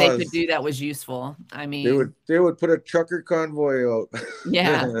something laws. they could do that was useful. I mean, They would put a trucker convoy out.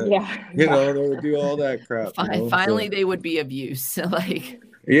 yeah. They would do all that crap. Finally, they would be of use. Like,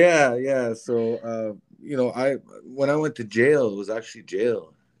 yeah. So, when I went to jail, it was actually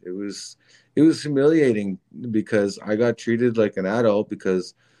jail. It was humiliating because I got treated like an adult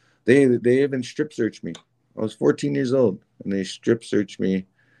because they even strip searched me. I was 14 years old and they strip searched me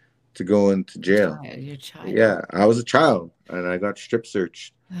to go into jail. Your child. Yeah, I was a child and I got strip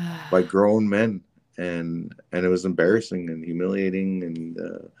searched by grown men, and it was embarrassing and humiliating, and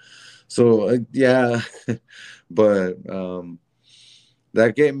yeah, but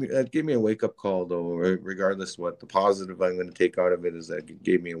that gave me a wake up call though. Regardless what the positive I'm going to take out of it is that it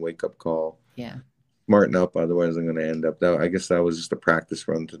gave me a wake up call. Yeah. Smarten up, otherwise I'm going to end up. I guess that was just a practice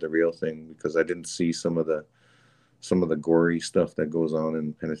run to the real thing because I didn't see some of the gory stuff that goes on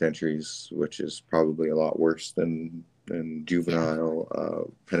in penitentiaries, which is probably a lot worse than juvenile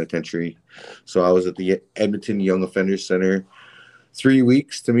penitentiary. So I was at the Edmonton Young Offenders Center. 3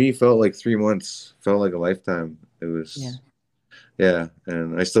 weeks to me felt like 3 months, felt like a lifetime. It was, yeah.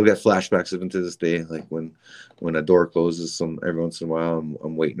 And I still get flashbacks even to this day. Like when a door closes, every once in a while,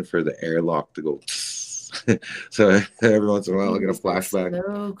 I'm waiting for the airlock to go. So every once in a while, I get a flashback.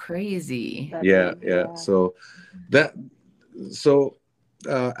 So crazy. Yeah. So at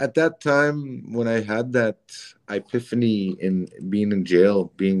that time when I had that epiphany in being in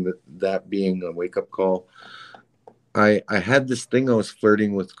jail, being a wake up call, I had this thing I was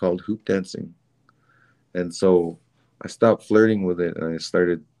flirting with called hoop dancing, and so I stopped flirting with it and I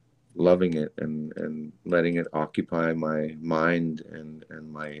started loving it and letting it occupy my mind and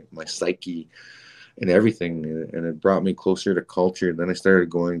my psyche and everything, and it brought me closer to culture. Then I started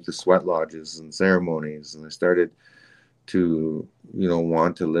going to sweat lodges and ceremonies, and I started to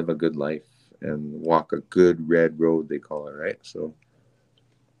want to live a good life and walk a good red road, they call it, right? So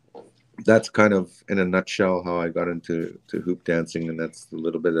that's kind of in a nutshell how I got into hoop dancing, and that's a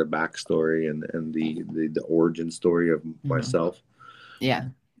little bit of backstory and the origin story of myself. Yeah.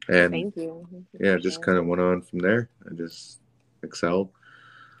 And thank you. Yeah, just kind of went on from there. I just excelled.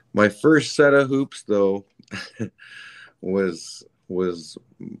 My first set of hoops though was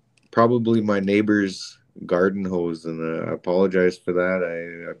probably my neighbor's garden hose, and I apologize for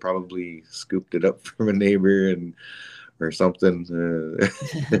that. I probably scooped it up from a neighbor or something.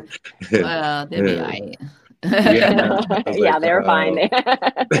 Well, they'd be all right. Yeah, they're fine.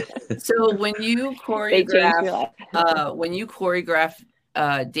 So when you choreograph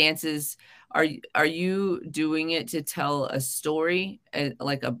dances, are you doing it to tell a story? Are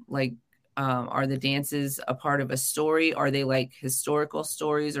the dances a part of a story? Are they like historical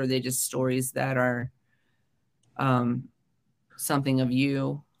stories, or are they just stories that are something of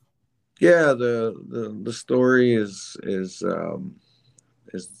you? Yeah, the story is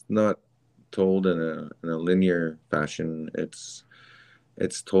not told in a linear fashion. It's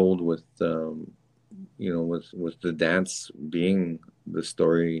told with with the dance being the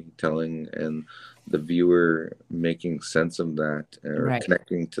storytelling and the viewer making sense of that or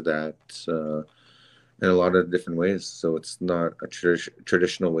connecting to that in a lot of different ways. So it's not a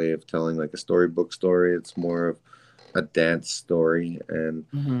traditional way of telling like a storybook story. It's more of a dance story, and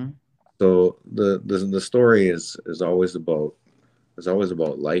so the story is always about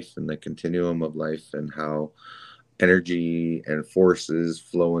life and the continuum of life and how energy and forces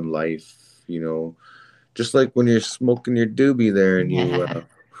flow in life. Just like when you're smoking your doobie there and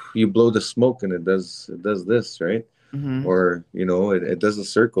you blow the smoke and it does this, right? Or it does a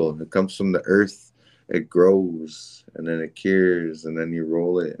circle. It comes from the earth, it grows, and then it cures, and then you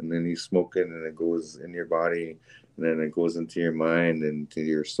roll it, and then you smoke it, and it goes in your body, and then it goes into your mind and to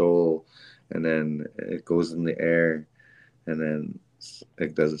your soul, and then it goes in the air, and then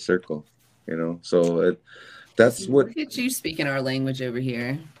it does a circle. So That's See, what look at you speaking our language over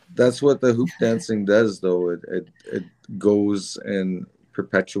here. that's what the hoop dancing does, though. It goes and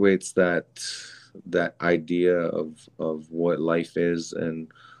perpetuates that idea of what life is and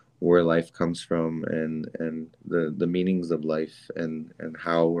where life comes from and the meanings of life and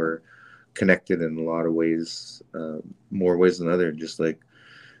how we're connected in a lot of ways, more ways than other. Just like,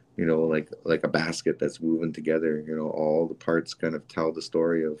 like a basket that's woven together. All the parts kind of tell the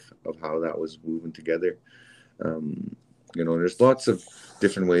story of how that was woven together. There's lots of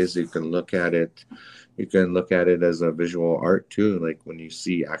different ways you can look at it. You can look at it as a visual art too. Like when you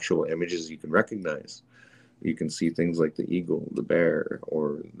see actual images you can recognize, you can see things like the eagle, the bear,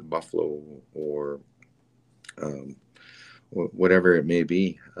 or the buffalo, or whatever it may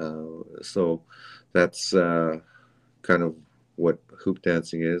be. So that's kind of what hoop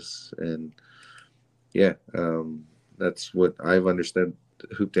dancing is. And yeah, that's what I've understood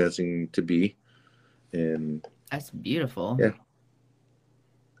hoop dancing to be. And That's beautiful. yeah,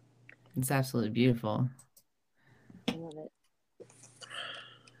 it's absolutely beautiful. I love it.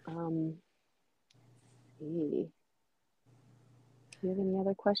 Do you have any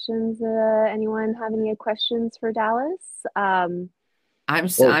other questions? Anyone have any questions for Dallas? I'm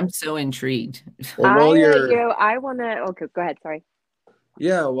so intrigued. well, while you're I want to. Okay, go ahead. Sorry.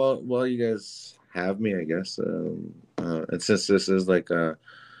 Yeah, well, while you guys have me, I guess, and since this is like a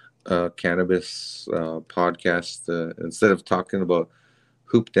cannabis podcast, instead of talking about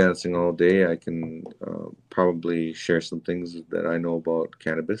hoop dancing all day, I can probably share some things that I know about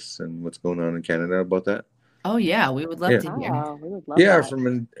cannabis and what's going on in Canada about that. Oh yeah, we would love to hear. Oh, we would love Yeah, that. from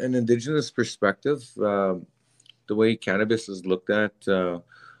an Indigenous perspective, the way cannabis is looked at,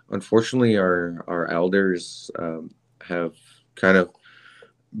 unfortunately, our elders have kind of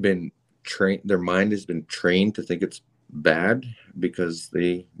been trained. Their mind has been trained to think it's bad because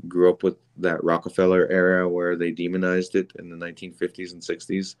they grew up with that Rockefeller era where they demonized it in the 1950s and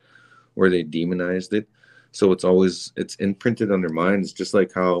 60s, where they demonized it. So it's imprinted on their minds, just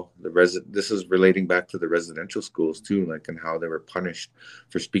like how this is relating back to the residential schools too, like, and how they were punished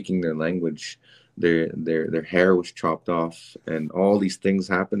for speaking their language. Their hair was chopped off and all these things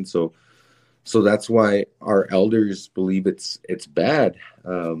happened. So that's why our elders believe it's bad.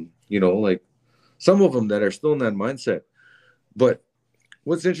 Like some of them that are still in that mindset. But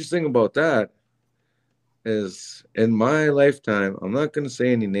what's interesting about that is in my lifetime, I'm not going to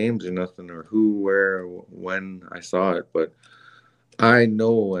say any names or nothing or who, where, when I saw it, but I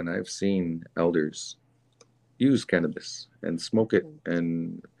know and I've seen elders use cannabis and smoke it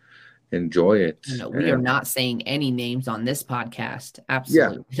and enjoy it. No, we are not saying any names on this podcast.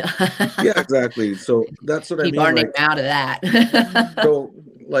 Absolutely. Yeah, exactly. So that's what I mean. Keep our name like, out of that. so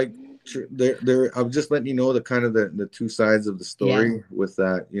like there I'm just letting you know the kind of the two sides of the story with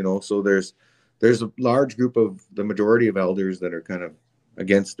that, so there's a large group of the majority of elders that are kind of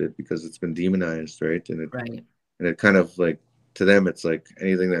against it because it's been demonized, right? And it kind of like, to them it's like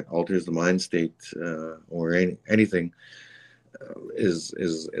anything that alters the mind state or anything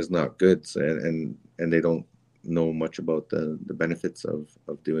is not good, and they don't know much about the benefits of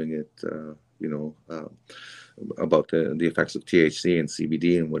doing it, about the effects of THC and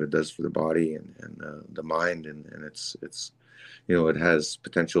CBD and what it does for the body and the mind, and it's it has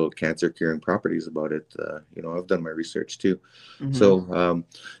potential cancer curing properties about it. I've done my research too. Mm-hmm. So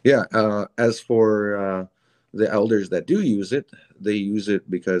as for the elders that do use it, they use it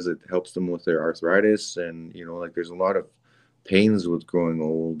because it helps them with their arthritis, and like there's a lot of pains with growing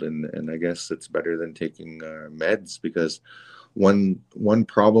old, and I guess it's better than taking meds, because one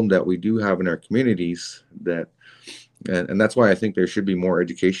problem that we do have in our communities and that's why I think there should be more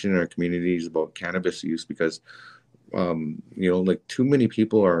education in our communities about cannabis use, because like too many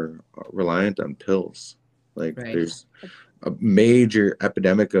people are reliant on pills. Like there's a major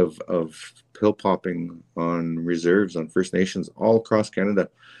epidemic of pill popping on reserves on First Nations all across Canada,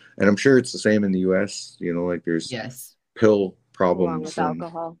 and I'm sure it's the same in the US. Like there's pill problems along with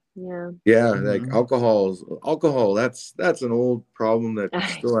alcohol. Like alcohol, that's an old problem that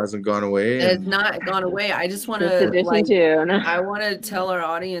still hasn't gone away. It's not gone away. I just want to I want to tell our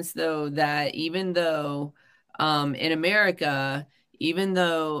audience though that even though in America, even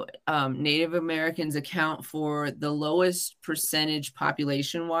though Native Americans account for the lowest percentage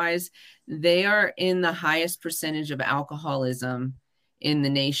population wise, they are in the highest percentage of alcoholism in the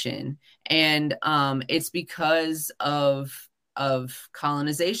nation. And it's because of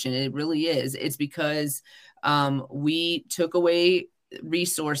colonization. It really is. It's because we took away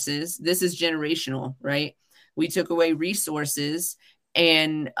resources. This is generational, right? We took away resources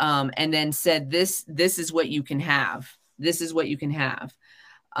and then said, this is what you can have. This is what you can have.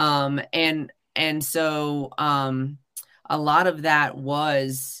 And and so a lot of that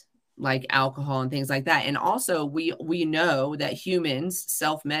was like alcohol and things like that. And also we know that humans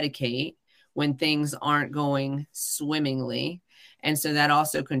self-medicate when things aren't going swimmingly. And so that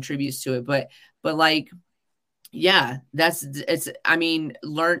also contributes to it. But like, yeah, I mean,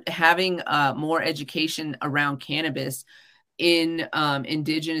 having more education around cannabis in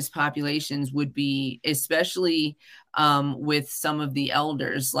indigenous populations would be, especially with some of the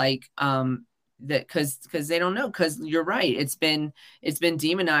elders, like that, because they don't know, because you're right, it's been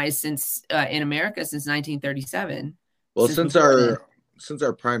demonized since in America since 1937. Well, since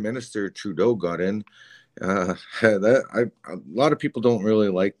our Prime Minister Trudeau got in, a lot of people don't really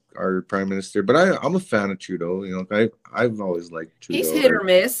like our Prime Minister, but I'm a fan of Trudeau. You know, I've always liked Trudeau. He's hit or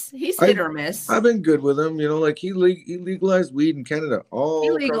miss. Hit or miss. I've been good with him. You know, like he legalized weed in Canada.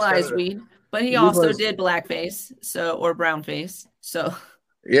 He legalized weed, but he also did blackface, or brownface. So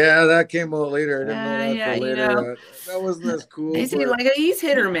yeah, that came out later. I didn't know that till later. You know, that wasn't as cool. He's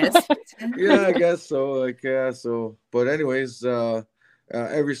hit or miss. Yeah, I guess so. Like, yeah, so. But anyways,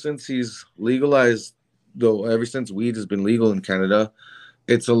 ever since he's legalized, though, ever since weed has been legal in Canada,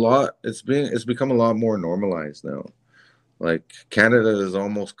 it's become a lot more normalized now. Like Canada is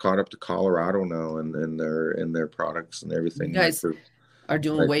almost caught up to Colorado now, and their products and everything. You guys are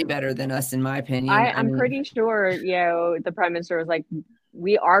doing way better than us, in my opinion. I'm pretty sure, the Prime Minister was like,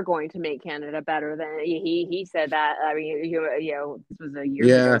 we are going to make Canada better than he said that. I mean, this was a year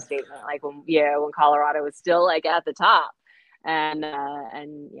ago statement, like when Colorado was still like at the top, and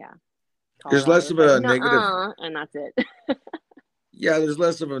yeah. There's less of a negative, and that's it. Yeah, there's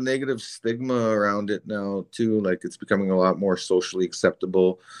less of a negative stigma around it now too. Like it's becoming a lot more socially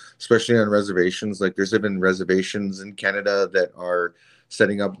acceptable, especially on reservations. Like there's even reservations in Canada that are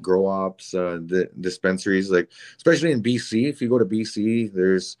setting up grow ops, the dispensaries. Like especially in BC, if you go to BC,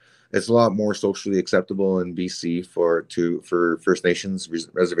 it's a lot more socially acceptable in BC for First Nations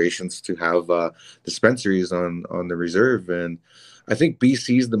reservations to have dispensaries on the reserve. And I think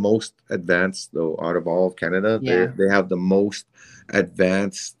BC is the most advanced, though, out of all of Canada. Yeah. They have the most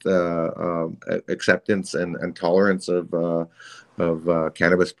advanced acceptance and tolerance of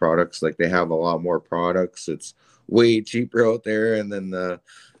cannabis products. Like they have a lot more products. It's way cheaper out there, and then the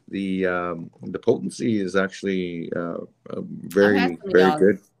potency is actually very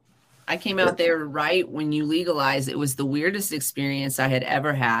good. I came out there right when you legalized. It was the weirdest experience I had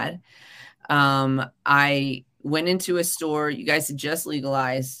ever had. I went into a store. You guys had just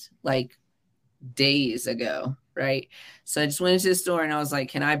legalized like days ago, right? So I just went into the store and I was like,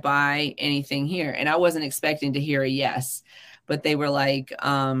 can I buy anything here? And I wasn't expecting to hear a yes, but they were like,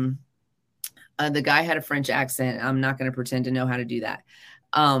 the guy had a French accent. I'm not going to pretend to know how to do that.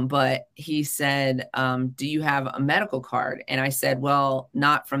 But he said, do you have a medical card? And I said, well,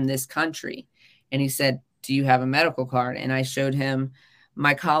 not from this country. And he said, do you have a medical card? And I showed him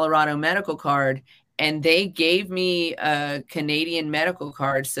my Colorado medical card, and they gave me a Canadian medical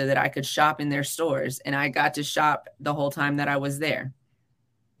card so that I could shop in their stores. And I got to shop the whole time that I was there.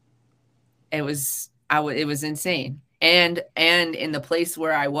 It was insane. And in the place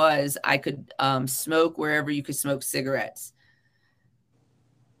where I was, I could smoke wherever you could smoke cigarettes.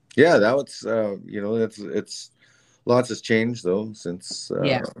 Yeah, that was, it's lots has changed though since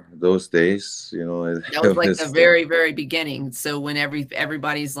those days. That was like the very, very beginning. So when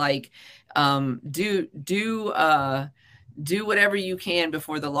everybody's like, do whatever you can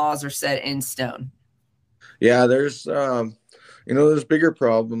before the laws are set in stone. Yeah, there's there's bigger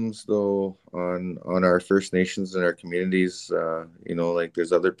problems though on our First Nations and our communities. Like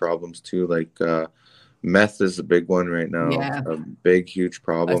there's other problems too, like meth is a big one right now. Yeah. A big, huge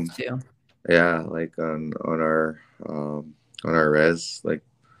problem. Us too. Yeah, like on our res, like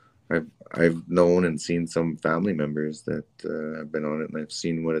I've known and seen some family members that have been on it, and I've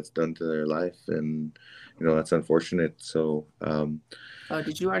seen what it's done to their life, and that's unfortunate. So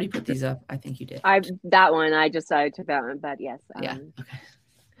did you already put these up? I think you did. I took that one, but yes. Yeah. Okay.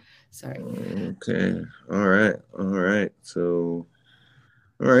 Sorry. Okay. All right. So.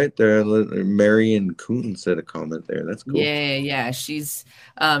 All right, there. Marion Coon said a comment there. That's cool. Yeah. She's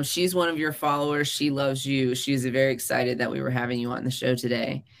one of your followers. She loves you. She's very excited that we were having you on the show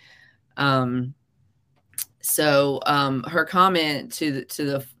today. So her comment to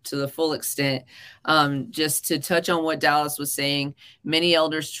the full extent, just to touch on what Dallas was saying, many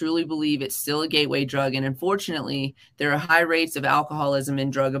elders truly believe it's still a gateway drug, and unfortunately there are high rates of alcoholism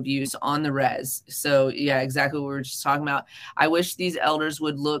and drug abuse on the res. So yeah, exactly what we were just talking about. I wish these elders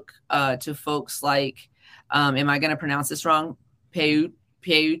would look to folks like, am I going to pronounce this wrong?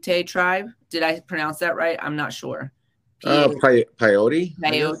 Paiute tribe. Did I pronounce that right? I'm not sure. Peyote.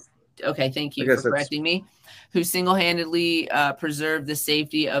 Okay, thank I you guess for correcting me. Who single-handedly preserved the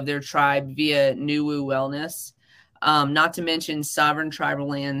safety of their tribe via Nuwu Wellness. Not to mention, sovereign tribal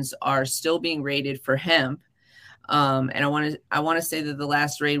lands are still being raided for hemp. And I want to say that the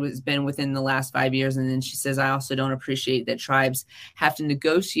last raid has been within the last 5 years. And then she says, I also don't appreciate that tribes have to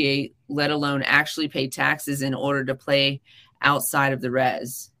negotiate, let alone actually pay taxes in order to play outside of the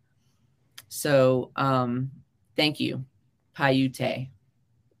res. So thank you, Paiute.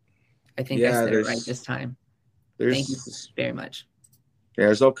 I think I said it right this time. Thank you very much. Yeah,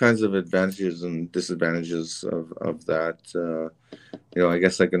 there's all kinds of advantages and disadvantages of that. I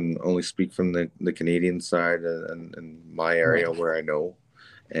guess I can only speak from the Canadian side and my area where I know,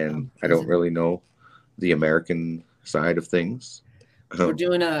 and I don't really know the American side of things. We're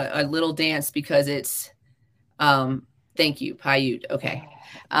doing a little dance because it's thank you, Paiute. Okay.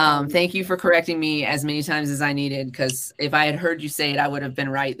 Thank you for correcting me as many times as I needed, because if I had heard you say it, I would have been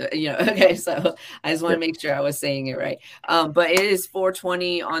right. Okay. So I just want to make sure I was saying it right. But it is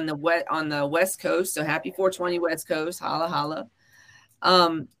 4:20 on the West Coast. So happy 4:20 West Coast. Holla, holla.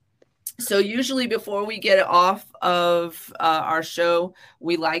 So usually before we get off of our show,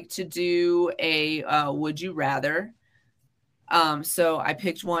 we like to do a would you rather. So I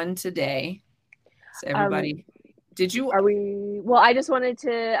picked one today. So everybody. Did you? Are we? Well, I just wanted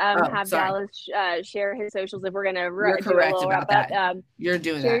to have Dallas share his socials if we're going to do a little wrap up. You're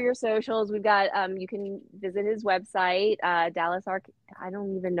doing share that. your socials. We've got, you can visit his website, Dallas Arcand. I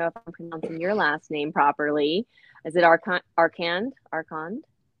don't even know if I'm pronouncing your last name properly. Is it Arcand? Yeah,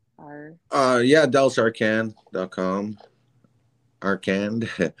 DallasArcand.com. Arcand.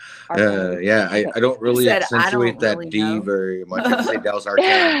 Yeah, I don't really accentuate that D very much. I say Dallas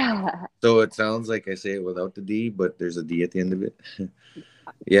Arcand. So it sounds like I say it without the D, but there's a D at the end of it.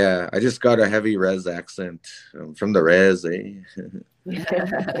 Yeah, I just got a heavy res accent from the res, eh?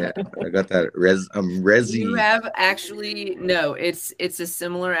 Yeah, I got that res. I'm resi. You have actually it's a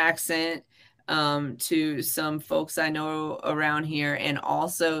similar accent to some folks I know around here, and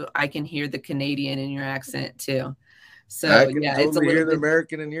also I can hear the Canadian in your accent too. So I can yeah, totally it's a little hear bit... the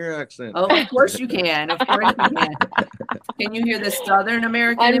American in your accent. Oh, of course you can. Of course you can. Can you hear the Southern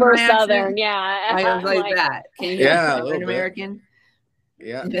American? I'm in more my Southern, accent? yeah. I was like that. Can you hear the Southern American?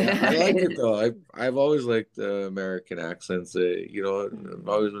 Yeah, I like it though. I've always liked American accents. I've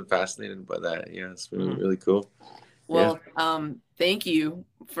always been fascinated by that. Yeah, it's been really cool. Well, thank you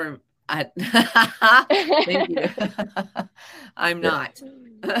for. Thank you. I'm not.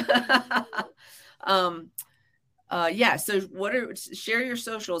 Yeah. So share your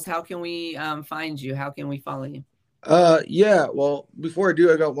socials. How can we find you? How can we follow you? Yeah. Well, before I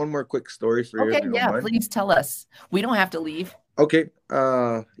do, I got one more quick story for you. Okay. Yeah. Please tell us. We don't have to leave. Okay.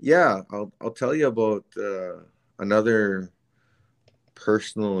 Yeah. I'll tell you about another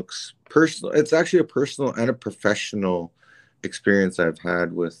personal. It's actually a personal and a professional experience I've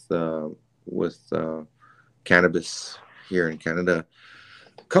had with cannabis here in Canada.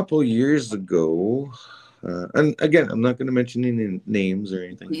 A couple years ago. And again, I'm not going to mention any names or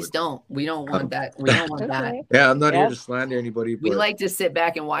anything. Please don't. We don't want that. We don't want that. Yeah, I'm not here to slander anybody. We like to sit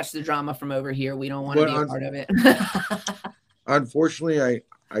back and watch the drama from over here. We don't want to be a part of it. Unfortunately,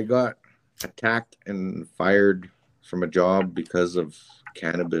 I got attacked and fired from a job because of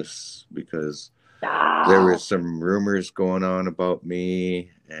cannabis, because there was some rumors going on about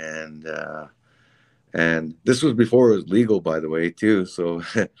me, and this was before it was legal, by the way, too. So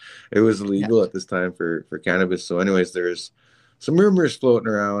it was illegal at this time for cannabis. So anyways, there's some rumors floating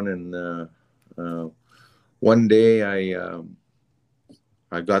around. And one day I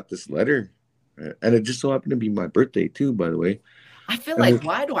got this letter, and it just so happened to be my birthday too, by the way. I feel like,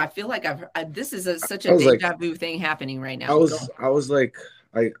 why do I feel like this is such a deja vu thing happening right now? I was like,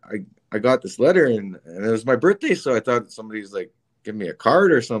 I got this letter and it was my birthday. So I thought somebody's like, give me a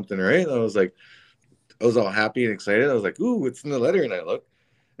card or something. Right. And I was all happy and excited. I was like, ooh, what's in the letter? And I looked,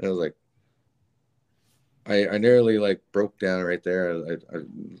 and I was like, I nearly like broke down right there. I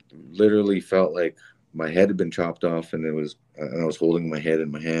literally felt like my head had been chopped off, and I was holding my head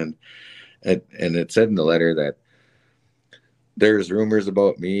in my hand. And it said in the letter that there's rumors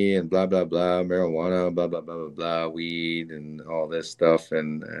about me and blah, blah, blah, marijuana, blah, blah, blah, blah, blah, weed and all this stuff.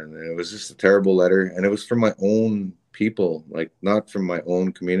 And it was just a terrible letter. And it was from my own people, like not from my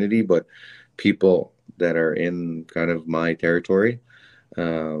own community, but people that are in kind of my territory.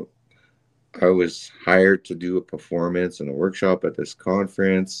 I was hired to do a performance and a workshop at this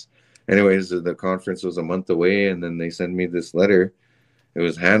conference. Anyways, the conference was a month away, and then they sent me this letter. It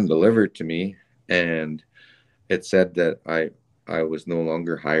was hand delivered to me, and it said that I was no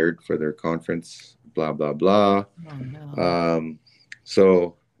longer hired for their conference, blah, blah, blah. Oh, no.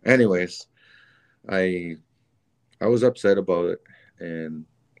 So anyways, I was upset about it, and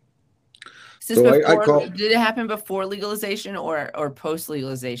Is this so I before? called. Did it happen before legalization or post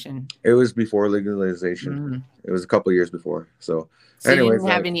legalization? It was before legalization. Mhm. It was a couple years before. So, So you anyways,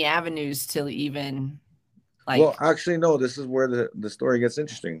 didn't have any avenues to even well, like. actually, no. This is where the story gets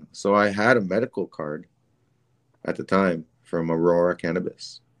interesting. So I had a medical card at the time from Aurora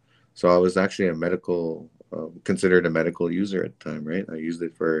Cannabis. So I was actually a medical, considered a medical user at the time, right? I used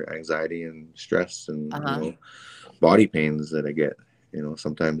it for anxiety and stress and Uh-huh. body pains that I get.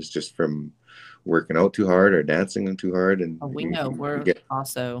 Sometimes just from working out too hard or dancing too hard, and Oh, we you, know you we're get.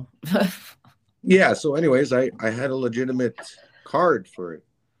 also. Yeah. So, anyways, I had a legitimate card for it.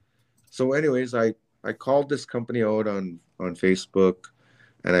 So, anyways, I called this company out on Facebook,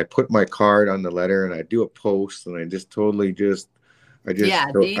 and I put my card on the letter, and I do a post, and I just totally just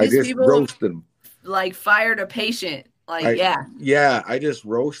Yeah, I these just people roasted them. like fired a patient. Like, I yeah. Yeah, I just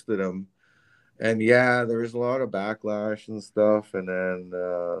roasted them, and yeah, there was a lot of backlash and stuff. And then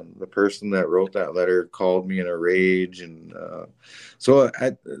the person that wrote that letter called me in a rage, and so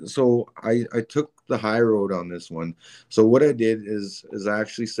I took the high road on this one. So what I did is I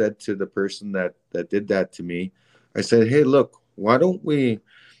actually said to the person that did that to me, I said, hey, look, why don't we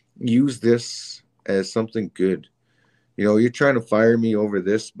use this as something good? You're trying to fire me over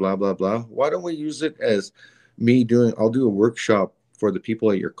this, blah, blah, blah. Why don't we use it as I'll do a workshop for the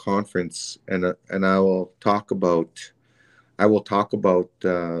people at your conference, and I will talk about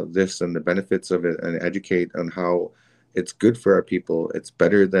this and the benefits of it, and educate on how it's good for our people. It's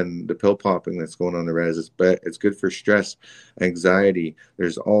better than the pill popping that's going on the res. It's good for stress, anxiety.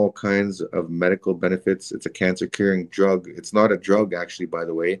 There's all kinds of medical benefits. It's a cancer curing drug. It's not a drug, actually, by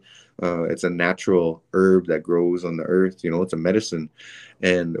the way. It's a natural herb that grows on the earth. It's a medicine.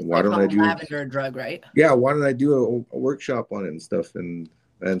 And why They don't I call do? lavender a drug, right? Yeah, why don't I do a workshop on it and stuff? And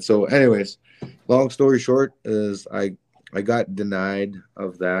so, anyways, long story short is I got denied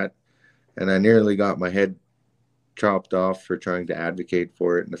of that, and I nearly got my head chopped off for trying to advocate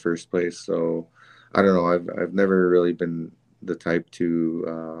for it in the first place. So I don't know. I've never really been the type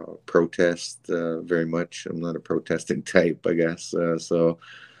to protest very much. I'm not a protesting type, I guess. So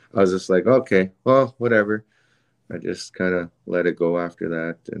I was just like, okay, well, whatever. I just kind of let it go after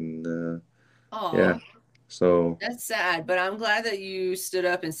that, and yeah. Oh, So that's sad, but I'm glad that you stood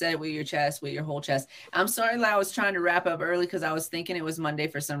up and said it with your chest, with your whole chest. I'm sorry that I was trying to wrap up early because I was thinking it was Monday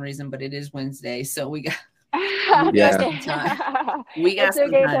for some reason, but it is Wednesday, so we got yeah, some time. We got It's some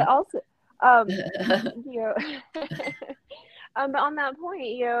okay, but time. also, you know, on that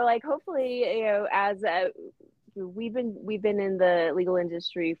point, like hopefully, as we've been in the legal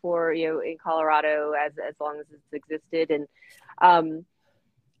industry for in Colorado as long as it's existed, um,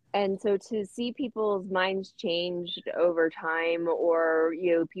 and so to see people's minds changed over time, or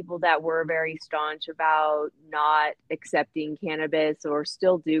people that were very staunch about not accepting cannabis or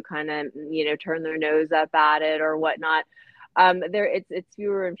still do kind of turn their nose up at it or whatnot, there it's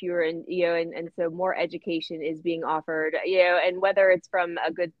fewer and fewer, and and so more education is being offered, and whether it's from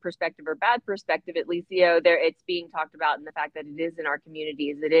a good perspective or bad perspective, at least there it's being talked about, in the fact that it is in our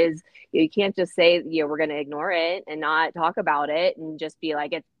communities. It is, you can't just say we're going to ignore it and not talk about it and just be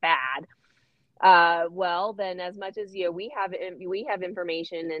like it's bad. Well, then, as much as we have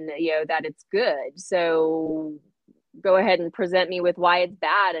information, and that it's good, so go ahead and present me with why it's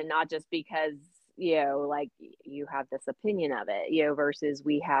bad, and not just because like you have this opinion of it, versus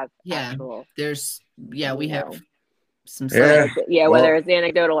we have Yeah, actual, we have know, some yeah. science. whether Well, it's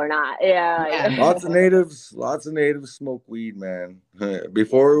anecdotal or not. Yeah. lots of natives smoke weed, man.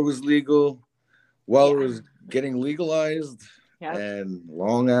 Before it was legal, while it Yeah. was getting legalized, Yep. and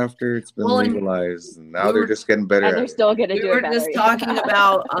long after it's been Well, and legalized, and now we they're were just getting better And they're at it. still gonna we do it were better. just talking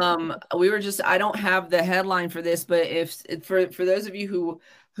about I don't have the headline for this, but if for those of you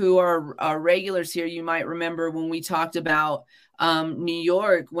who are regulars here, you might remember when we talked about New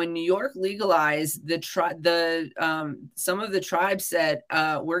York. When New York legalized, some of the tribes said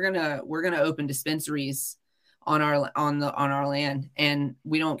we're gonna open dispensaries on our land, and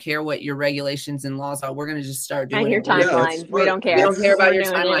we don't care what your regulations and laws are. We're gonna just start doing And your it. We're gonna, Yeah, it's timelines, we smart. don't we care. don't care about We're your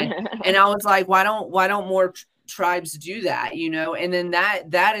doing timeline. it. And I was like, why don't more tribes do that? And then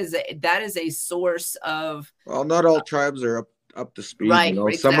that is a source of. Well, not all tribes are up to speed. Right,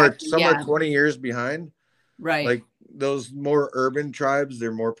 exactly, Some are yeah, 20 years behind. right, Like those more urban tribes,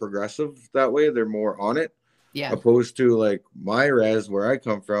 they're more progressive that way. They're more on it, yeah, opposed to like my res where I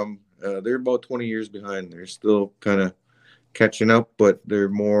come from. They're about 20 years behind. They're still kind of catching up, but they're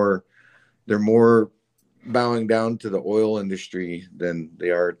more bowing down to the oil industry than they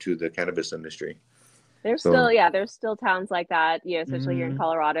are to the cannabis industry. So there's still towns like that, especially here in Mhm.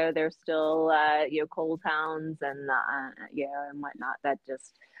 Colorado. There's still, coal towns and, and whatnot that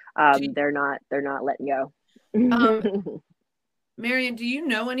just, Do they're not letting go. um, Marion, do you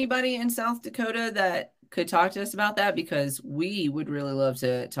know anybody in South Dakota that could talk to us about that? Because we would really love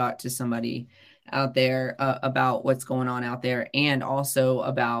to talk to somebody out there about what's going on out there, and also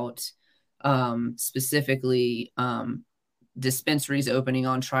about specifically dispensaries opening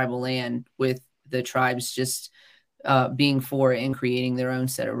on tribal land, with the tribes just being for it and creating their own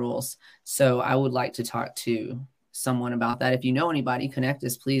set of rules. So I would like to talk to someone about that. If you know anybody, connect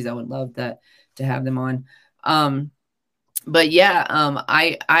us, please. I would love that to have them on. But yeah,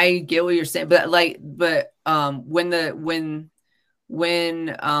 I get what you're saying, but when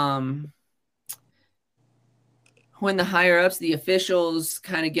when the higher ups, the officials,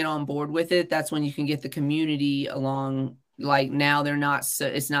 kind of get on board with it, that's when you can get the community along. Like now,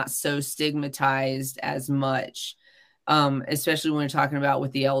 it's not so stigmatized as much, especially when we're talking about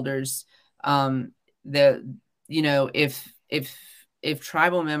with the elders. The if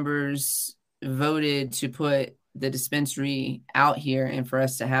tribal members voted to put the dispensary out here and for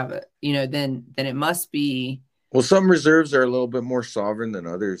us to have it, then it must be. well, some reserves are a little bit more sovereign than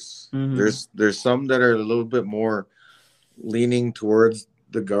others. Mhm. There's some that are a little bit more leaning towards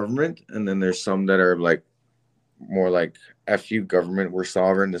the government, and then there's some that are like more like "F you, government. We're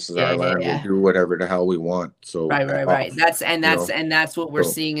sovereign. This is Yeah, our yeah, land. We'll yeah. do whatever the hell we want." So Right, right, right. That's and you that's know. and that's what we're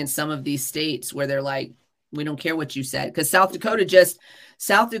So seeing in some of these states where they're like, we don't care what you said. Because South Dakota just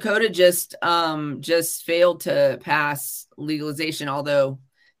failed to pass legalization, although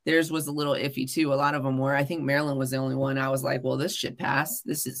theirs was a little iffy too. A lot of them were. I think Maryland was the only one I was like, well, this should pass.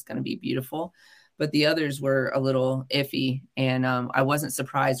 This is going to be beautiful. But the others were a little iffy, and I wasn't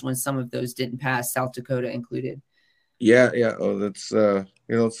surprised when some of those didn't pass, South Dakota included. yeah, yeah. Oh, that's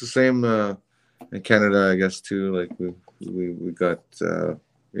it's the same in Canada, I guess too. Like we got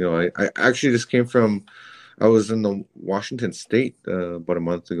I actually just came from. I was in the Washington State about a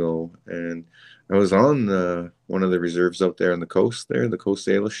month ago, and I was on one of the reserves out there on the coast there, the Coast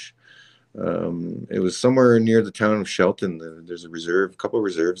Salish. It was somewhere near the town of Shelton. There's a reserve, a couple of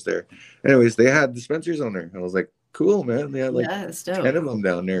reserves there. Anyways, they had dispensaries on there. I was like, cool, man. They had like Yeah, that's 10 dope. of them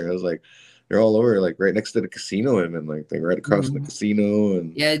down there. I was like, they're all over, like right next to the casino, and like they're right across from the Mhm. casino.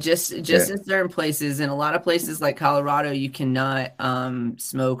 And Yeah, just yeah, in certain places, in a lot of places like Colorado, you cannot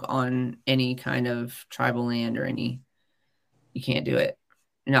smoke on any kind of tribal land or any. You can't do it.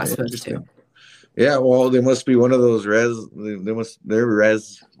 You're not supposed to. interesting. Yeah, well, they must be one of those their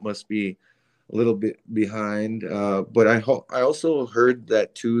res must be a little bit behind. But I also heard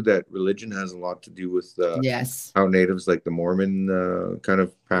that too, that religion has a lot to do with Yes. how natives like the Mormon kind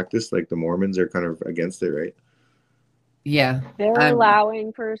of practice. Like the Mormons are kind of against it, right? Yeah. They're I'm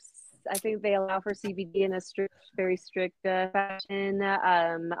allowing for, I think they allow for CBD in a very strict fashion.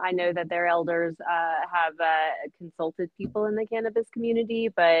 I know that their elders have consulted people in the cannabis community,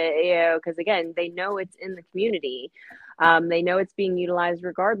 but because again, they know it's in the community. They know it's being utilized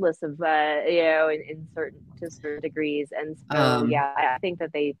regardless of, in certain degrees. And so, um yeah, I think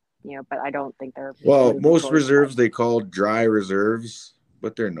that they, but I don't think they're Well, moving most forward with that. reserves they call dry reserves,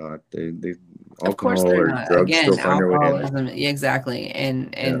 but they're not. They of course alcohol they're or not. drugs still Again, find their way in. alcoholism. Yeah, exactly.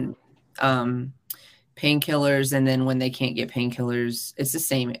 And Yeah, um painkillers, and then when they can't get painkillers, it's the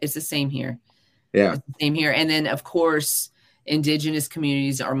same. It's the same here. yeah. It's the same here. And then of course, indigenous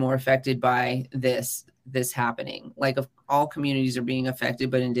communities are more affected by this happening. Like of all communities are being affected,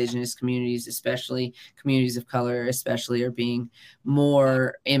 but indigenous communities, especially communities of color, especially, are being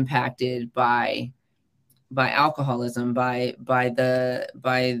more impacted by alcoholism, by the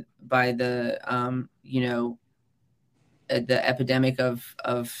the epidemic of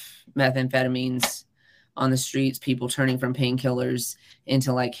methamphetamines on the streets, people turning from painkillers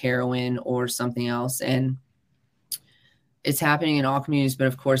into like heroin or something else. And it's happening in all communities, but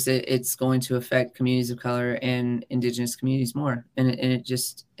of course it's going to affect communities of color and indigenous communities more. And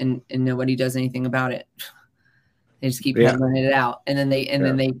nobody does anything about it. They just keep Yeah, peddling it out. And then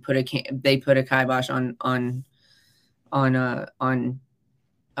yeah. they put a kibosh on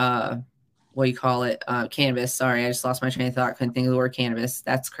what do you call it? Cannabis. Sorry, I just lost my train of thought. Couldn't think of the word cannabis.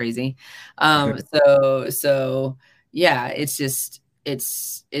 That's crazy. So yeah, it's just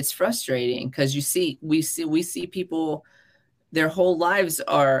it's frustrating because we see people, their whole lives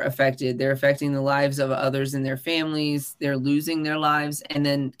are affected. They're affecting the lives of others in their families. They're losing their lives, and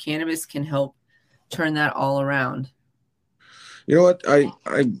then cannabis can help turn that all around. You know what?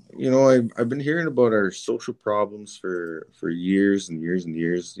 I've been hearing about our social problems for years and years and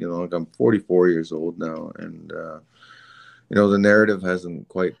years. Like I'm 44 years old now, and the narrative hasn't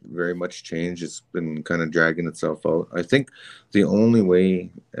quite very much changed. It's been kind of dragging itself out. I think the only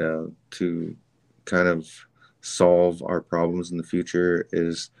way to kind of solve our problems in the future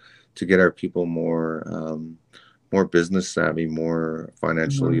is to get our people more business savvy, more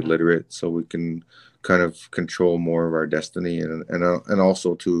financially literate, so we can kind of control more of our destiny, and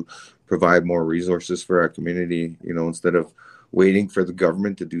also to provide more resources for our community, instead of waiting for the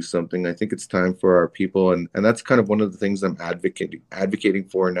government to do something. I think it's time for our people, and that's kind of one of the things I'm advocating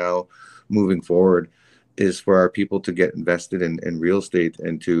for now moving forward, is for our people to get invested in real estate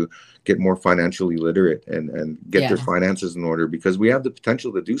and to get more financially literate and get their finances in order, because we have the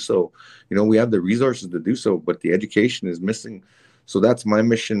potential to do so. We have the resources to do so, but the education is missing. So that's my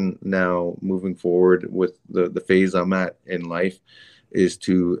mission now moving forward with the phase I'm at in life, is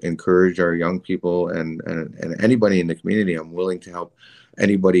to encourage our young people and anybody in the community. I'm willing to help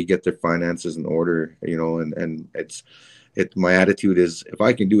anybody get their finances in order, and my attitude is, if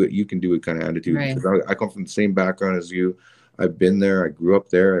I can do it, you can do it kind of attitude. Right. Because I come from the same background as you. I've been there. I grew up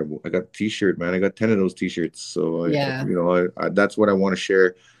there. I got a t-shirt, man. I got 10 of those t-shirts. So, that's what I want to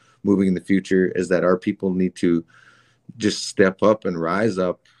share moving in the future, is that our people need to just step up and rise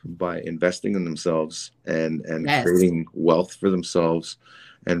up by investing in themselves and creating wealth for themselves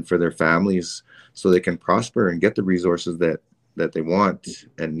and for their families, so they can prosper and get the resources that they want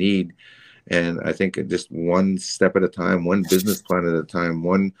and need. And I think just one step at a time, one business plan at a time,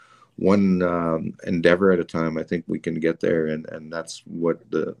 one endeavor at a time, I think we can get there. And that's what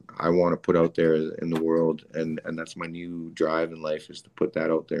I want to put out there in the world. And that's my new drive in life, is to put that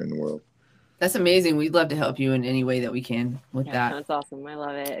out there in the world. That's amazing. We'd love to help you in any way that we can with that. That's awesome. I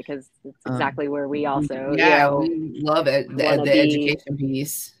love it, because it's exactly where we also, we love it. The education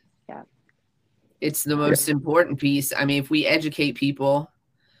piece. Yeah. It's the most important piece. I mean, if we educate people,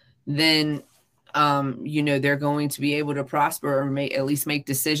 then, they're going to be able to prosper, or at least make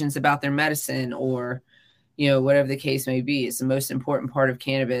decisions about their medicine, or, whatever the case may be. It's the most important part of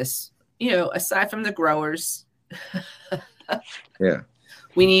cannabis, aside from the growers. Yeah.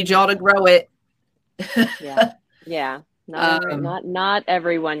 We need y'all to grow it. Yeah. Not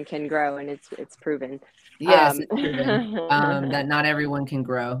everyone can grow, and it's proven. Yes, it's proven that not everyone can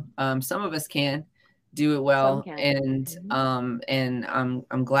grow. Some of us can do it well, and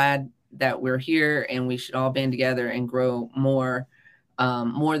I'm glad that we're here, and we should all band together and grow more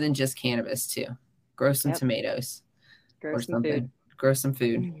than just cannabis too. Grow some tomatoes, grow some food. Grow some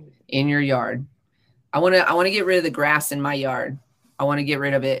food in your yard. I want to get rid of the grass in my yard. I want to get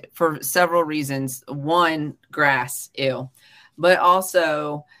rid of it for several reasons. One, grass, ew. But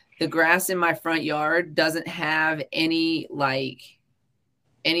also, the grass in my front yard doesn't have any what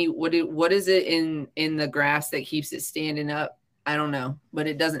is it in the grass that keeps it standing up? I don't know, but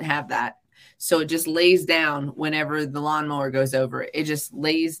it doesn't have that. So it just lays down whenever the lawnmower goes over it. It just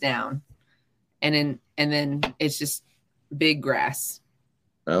lays down. And then it's just big grass.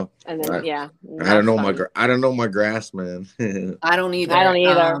 Oh, and then I don't know my grass, man. I don't either.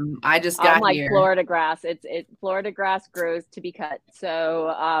 I just got like here. Florida grass. Florida grass grows to be cut. So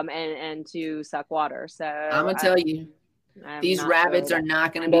and to suck water. So I'm gonna tell you, these rabbits are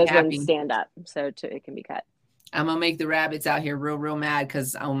not gonna be those happy. Ones stand up, so it can be cut. I'm gonna make the rabbits out here real mad,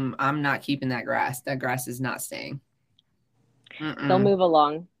 because I'm not keeping that grass. That grass is not staying. They'll move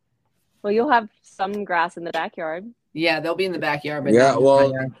along. Well, you'll have some grass in the backyard. Yeah, they'll be in the backyard. But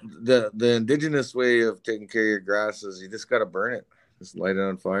the indigenous way of taking care of your grass is you just got to burn it. Just light it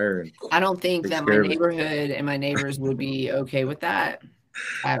on fire. And I don't think that my neighborhood and my neighbors would be okay with that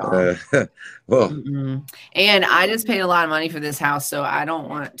at all. And I just paid a lot of money for this house, so I don't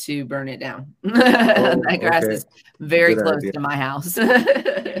want to burn it down. That grass is very close to my house.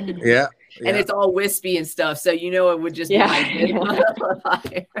 Yeah. And it's all wispy and stuff, so it would just be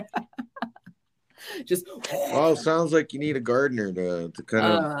fire. Well, it sounds like you need a gardener to kind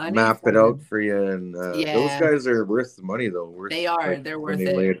of map it out for you. And those guys are worth the money, though. They are. They're worth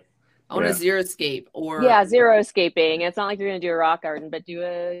it. I want a xeriscape xeriscaping. It's not like you're going to do a rock garden, but do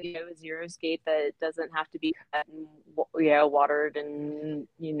a xeriscape that doesn't have to be cut and watered, and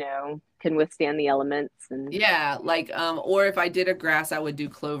can withstand the elements. And or if I did a grass, I would do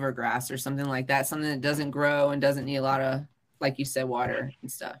clover grass or something like that. Something that doesn't grow and doesn't need a lot of, like you said, water and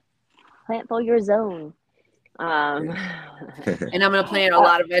stuff. Plant for your zone. And I'm going to plant a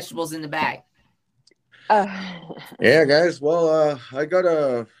lot of vegetables in the back. Yeah, guys. Well, I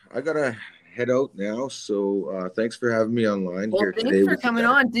gotta head out now. So thanks for having me online here today. Thanks for coming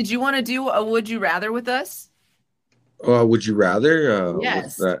on. Did you want to do a Would You Rather with us? Would you rather?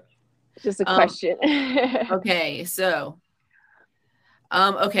 Yes. Just a question. Okay. So,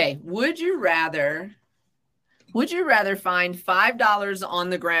 would you rather Would you rather find $5 on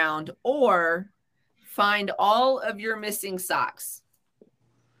the ground or find all of your missing socks?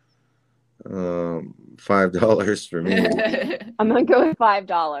 $5 for me. I'm gonna go with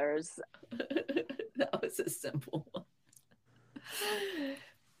 $5. That was a simple one.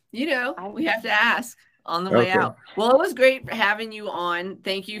 You know, we have to ask on the way out. Well, it was great having you on.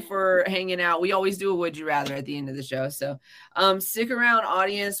 Thank you for hanging out. We always do a would you rather at the end of the show. So stick around,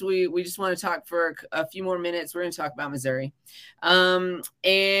 audience. We just want to talk for a few more minutes. We're going to talk about Missouri. And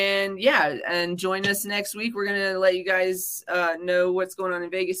yeah, and join us next week. We're going to let you guys know what's going on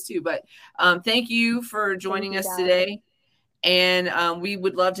in Vegas too. But thank you for joining us today. And we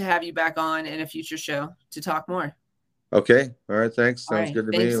would love to have you back on in a future show to talk more. Okay. All right. Thanks. Sounds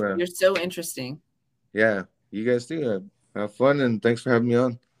good to me. You're so interesting. Yeah. You guys do. Have fun, and thanks for having me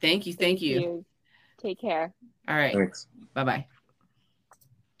on. Thank you. Thank you. Take care. All right. Thanks. Bye-bye.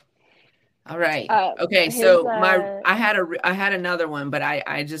 All right. Okay. So I had another one, but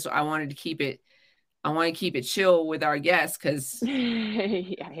I wanted to keep it. I want to keep it chill with our guests because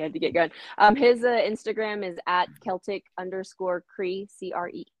yeah, I had to get going. His Instagram is at Celtic_Cree,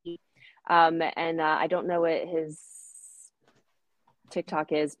 CREE. And I don't know what his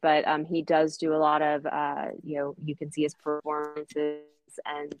TikTok is, but he does do a lot of you can see his performances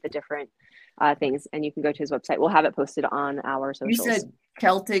and the different things, and you can go to his website. We'll have it posted on our socials. You said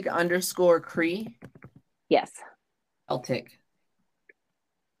Celtic_Cree? Yes. Celtic.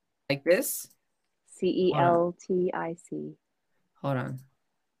 Like this? CELTIC. Hold on.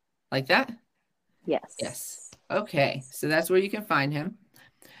 Like that? Yes. Yes. Okay. So that's where you can find him.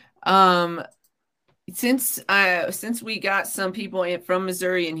 Since we got some people from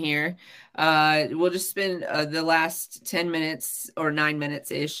Missouri in here, we'll just spend the last 10 minutes or 9 minutes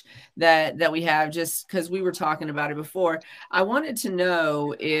ish that we have, just because we were talking about it before. I wanted to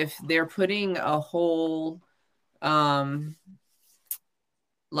know if they're putting a whole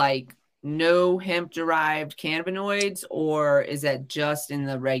like no hemp derived cannabinoids, or is that just in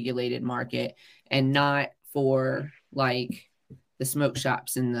the regulated market and not for like the smoke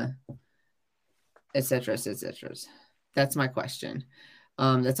shops and the et cetera, et cetera. That's my question.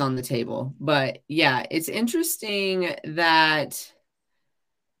 That's on the table. But yeah, it's interesting that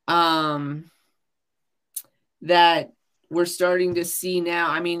that we're starting to see now.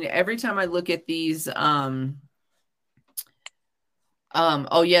 I mean, every time I look at these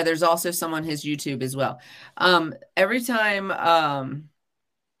oh yeah, there's also some on his YouTube as well. Every time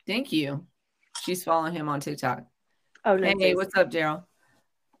thank you. She's following him on TikTok. Oh no. Hey, what's up, Daryl?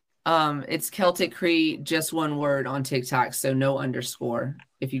 It's Celtic Cree, just one word on TikTok, so no underscore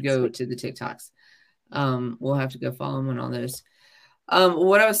if you go to the TikToks. We'll have to go follow him on all those.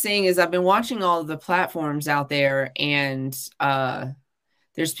 What I was saying is I've been watching all of the platforms out there, and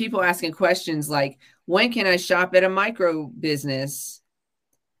there's people asking questions like, when can I shop at a micro business?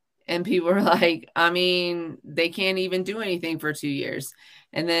 And people are like, I mean, they can't even do anything for 2 years.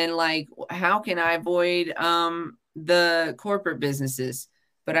 And then like, how can I avoid the corporate businesses?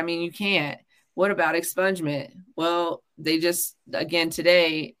 But I mean, you can't. What about expungement? Well, they just, again,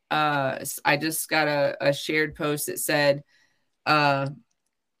 today, I just got a shared post that said that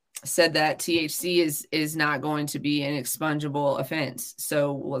THC is not going to be an expungible offense.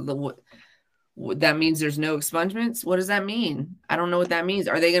 So that means there's no expungements. What does that mean? I don't know what that means.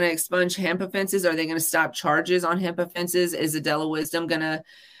 Are they going to expunge hemp offenses? Are they going to stop charges on hemp offenses? Is Adela Wisdom going to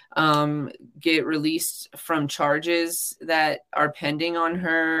get released from charges that are pending on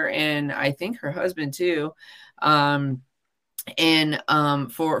her, and I think her husband too, for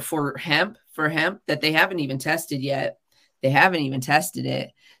hemp that they haven't even tested yet. They haven't even tested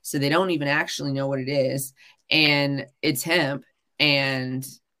it, so they don't even actually know what it is, and it's hemp, and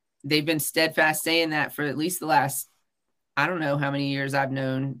they've been steadfast saying that for at least the last, I don't know how many years I've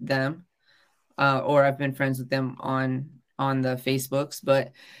known them, or I've been friends with them on the Facebooks.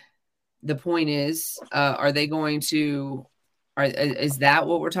 But the point is, are they going to, is that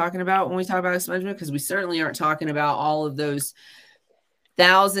what we're talking about when we talk about expungement? Because we certainly aren't talking about all of those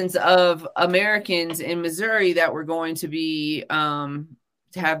thousands of Americans in Missouri that were going to be to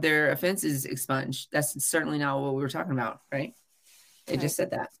have their offenses expunged. That's certainly not what we were talking about, right? They just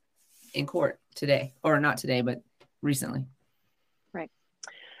said that in court today, or not today, but recently. Right.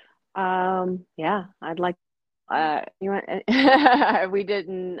 Yeah, I'd like, we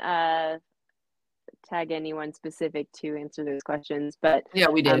didn't tag anyone specific to answer those questions, but yeah,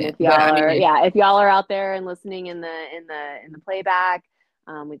 we did. If y'all are out there and listening in the playback,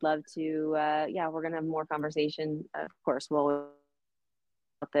 we'd love to. We're gonna have more conversation. Of course, about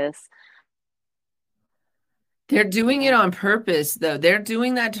this. They're doing it on purpose, though. They're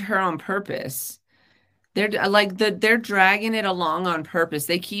doing that to her on purpose. They're like they're dragging it along on purpose.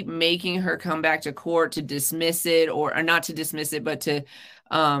 They keep making her come back to court to dismiss it, or not to dismiss it, but to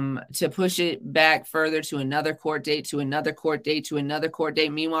push it back further to another court date, to another court date, to another court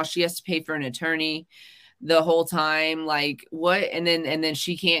date. Meanwhile, she has to pay for an attorney the whole time. Like what? And then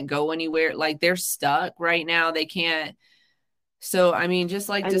she can't go anywhere. Like they're stuck right now. They can't. So, I mean, just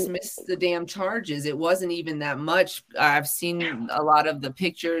like dismiss the damn charges. It wasn't even that much. I've seen a lot of the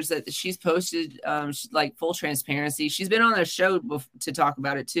pictures that she's posted, like full transparency. She's been on a show to talk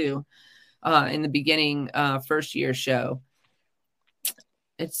about it too, in the beginning, first year show.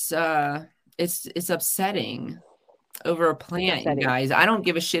 It's upsetting over a plant, you guys. I don't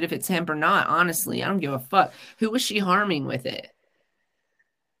give a shit if it's hemp or not. Honestly, I don't give a fuck. Who was she harming with it?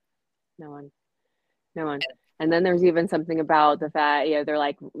 No one. And then there's even something about the fact, they're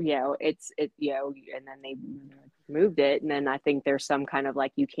like, it's and then they moved it. And then I think there's some kind of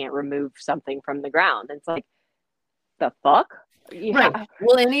like, you can't remove something from the ground. It's like, the fuck? Yeah. Right.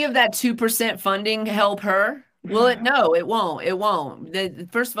 Will any of that 2% funding help her? Will it? No, it won't. It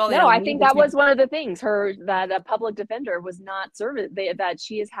won't. First of all, no, I think that was one of the things that a public defender was not serving, that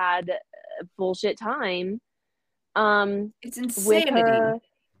she has had bullshit time. It's insanity.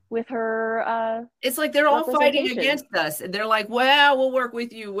 With her it's like they're all fighting against us. They're like, well, we'll work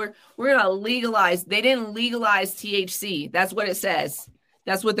with you. We're gonna legalize. They didn't legalize THC. That's what it says.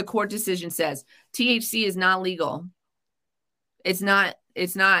 That's what the court decision says. THC is not legal. It's not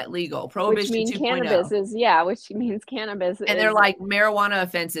legal. Prohibition 2.0. Which means cannabis. And they're like marijuana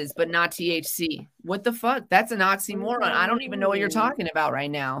offenses, but not THC. What the fuck? That's an oxymoron. I don't even know what you're talking about right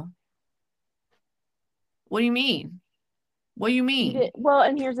now. What do you mean? What do you mean? Well,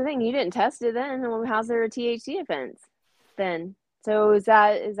 and here's the thing: you didn't test it then. How's there a THC offense then? So is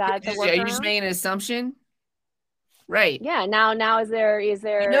that the workaround? Are you just making an assumption? Right. Yeah. Now is there?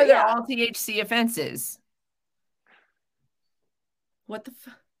 They're all THC offenses. What the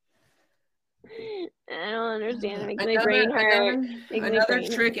fuck? I don't understand. It makes my brain hurt. Another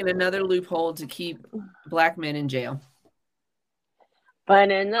trick and another loophole to keep black men in jail. But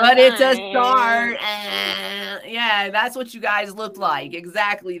it's a start. Yeah, that's what you guys look like.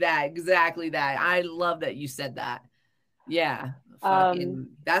 Exactly that. I love that you said that. Yeah.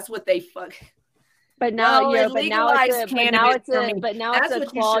 That's what they fuck. But now, now it's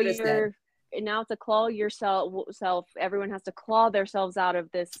a claw yourself. Everyone has to claw themselves out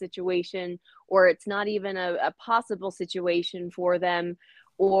of this situation, or it's not even a possible situation for them,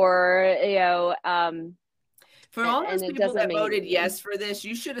 or for all those people that voted yes for this,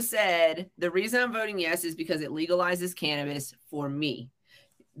 you should have said, the reason I'm voting yes is because it legalizes cannabis for me.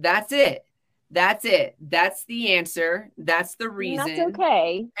 That's it. That's the answer. That's the reason. And that's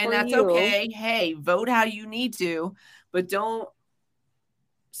okay. And that's okay. Hey, vote how you need to, but don't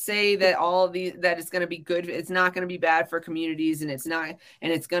say that that it's going to be good. It's not going to be bad for communities, and it's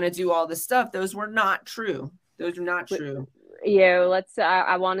going to do all this stuff. Those were not true. Those are not true.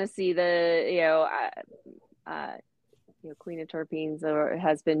 I want to see Queen of Terpenes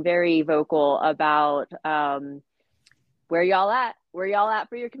has been very vocal about where y'all at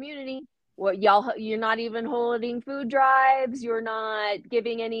for your community. You're not even holding food drives. You're not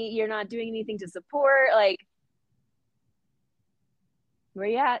doing anything to support. Like, where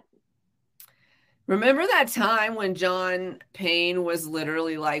you at? Remember that time when John Payne was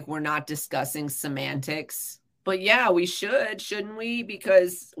literally like, we're not discussing semantics? But yeah, we shouldn't we?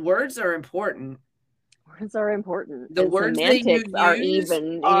 Because words are important. Words are important. The words that you use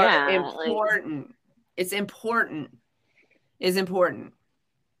are important. Like, it's important. Is important.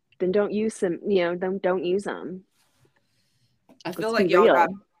 Then don't use them. Don't use them. I feel like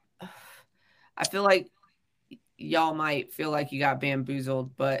y'all might feel like you got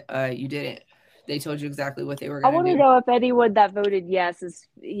bamboozled, but you didn't. They told you exactly what they were going to do. I want to know if anyone that voted yes is,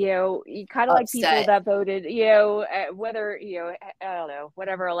 kind of like people that voted, whether, I don't know,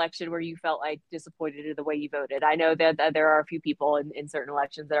 whatever election where you felt like disappointed in the way you voted. I know that there are a few people in certain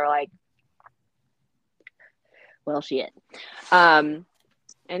elections that are like, well, shit.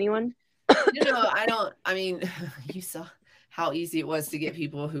 Anyone? I mean, you saw how easy it was to get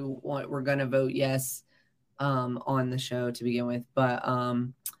people who were going to vote yes on the show to begin with. But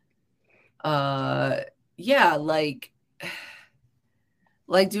yeah, like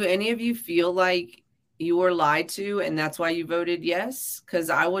do any of you feel like you were lied to and that's why you voted yes? Because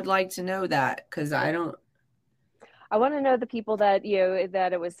I would like to know that, because I want to know the people that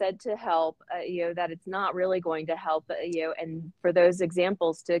that it was said to help, that it's not really going to help, and for those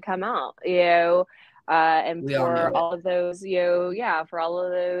examples to come out, and for all of those, for all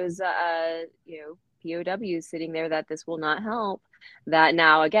of those, POWs sitting there that this will not help. That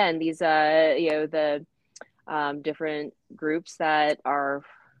now again, these the different groups that are,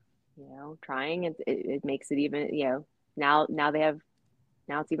 trying. It makes it even, now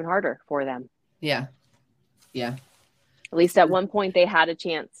it's even harder for them. Yeah. Yeah. At least at one point they had a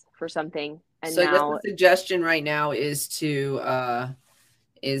chance for something. And so now, I guess the suggestion right now is to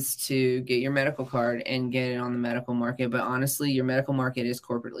get your medical card and get it on the medical market. But honestly, your medical market is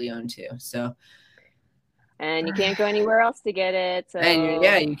corporately owned too. So, and you can't go anywhere else to get it. So,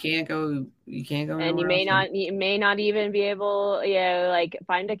 and you can't go and you may not even be able, like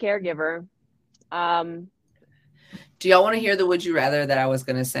find a caregiver. Do y'all want to hear the would you rather that I was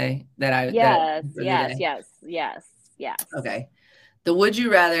going to say Yes. Okay. The would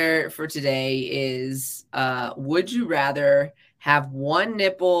you rather for today is, would you rather have one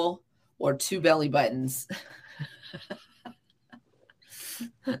nipple or two belly buttons?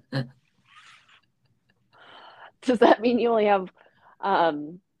 Does that mean you only have, I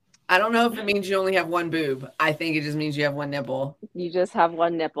don't know if it means you only have one boob. I think it just means you have one nipple. You just have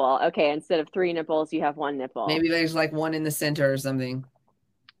one nipple. Okay. Instead of 3 nipples, you have one nipple. Maybe there's like one in the center or something.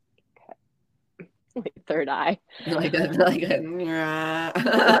 Okay. Like third eye. Like a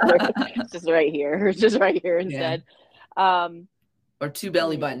just right here. Just right here instead. Yeah. Or two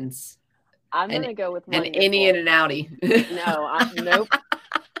belly buttons. I'm going to go with one an innie and an outie. No. Nope.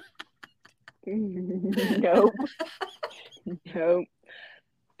 Nope.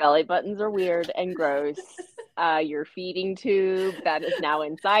 Belly buttons are weird and gross. Your feeding tube that is now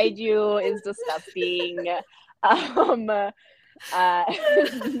inside you is disgusting.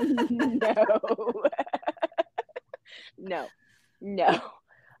 No. No.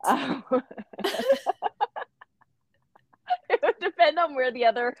 It would depend on where the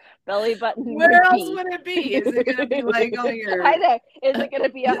other belly button Where else would it be? Is it going to be like on your... I know. Is it going to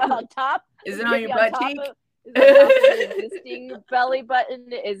be on top? Is it on your butt cheek? Is it on the existing belly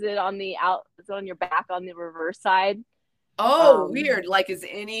button? Is it on the is it on your back on the reverse side? Oh, weird. Like it's an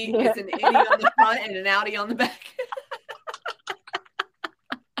innie on the front and an outie on the back.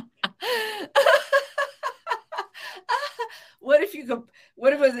 What if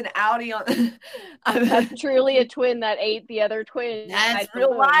it was an outie on That's truly a twin that ate the other twin. That's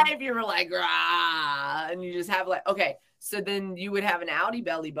real life. You were like, rah, and you just have like, okay, so then you would have an outie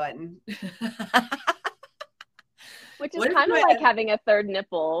belly button. Which is kind of like having a third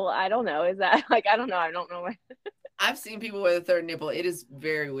nipple. I don't know. Is that like, I don't know. I don't know. I've seen people with a third nipple. It is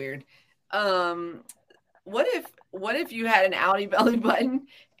very weird. What if you had an outie belly button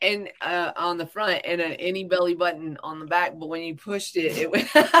and on the front and an innie belly button on the back, but when you pushed it, it went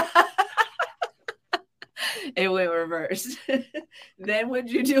it went reversed. Then would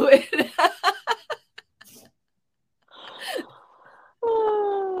you do it?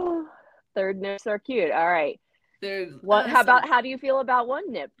 Third nips are cute. All right. What? How do you feel about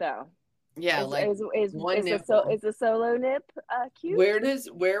one nip though? Yeah, is a solo nip cute? Where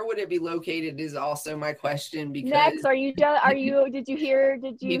would it be located is also my question. Because next, did you hear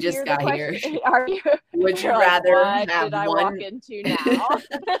he just got here. Are you? Would you rather what have did I one? Walk into now?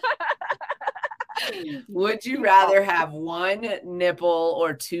 Would you rather have one nipple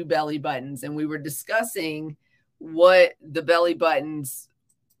or two belly buttons? And we were discussing how the belly buttons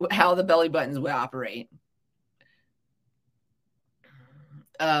would operate.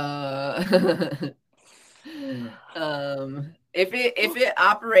 If it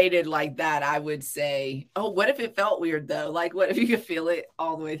operated like that, I would say, oh, what if it felt weird though? Like, what if you could feel it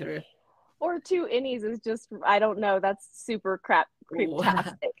all the way through? Or 2 innies is just, I don't know. That's super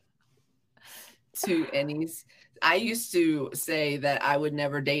creeptastic. 2 innies. I used to say that I would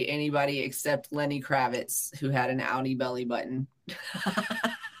never date anybody except Lenny Kravitz, who had an outie belly button.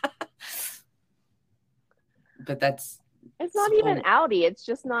 But it's not even outie. It's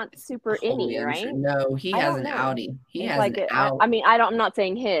just not super innie, right? No, he has an outie. He has like an out. I'm not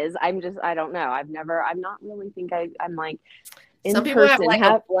saying his. I don't know. I'm not really think I'm like some people have like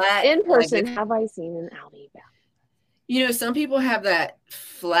a flat in person. Have I seen an outie? Some people have that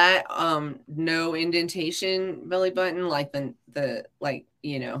flat, no indentation belly button, like the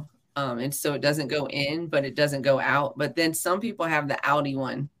and so it doesn't go in, but it doesn't go out. But then some people have the outie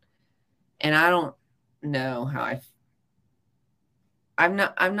one, and I don't know how I've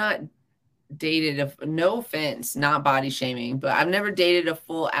not dated no offense, not body shaming, but I've never dated a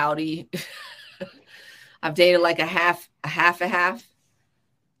full outie. I've dated like a half. I'm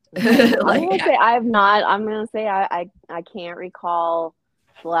gonna say I have not. I'm gonna say I can't recall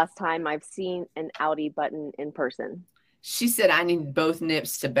the last time I've seen an outie button in person. She said I need both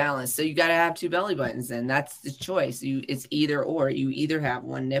nips to balance. So you got to have 2 belly buttons. Then that's the choice. It's either or. You either have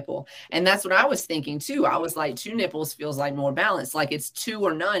one nipple. And that's what I was thinking too. I was like 2 nipples feels like more balanced. Like it's 2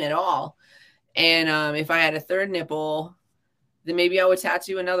 or none at all. And if I had a third nipple, then maybe I would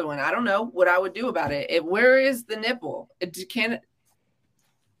tattoo another one. I don't know what I would do about it. Where is the nipple?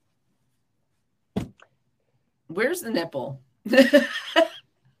 Where's the nipple?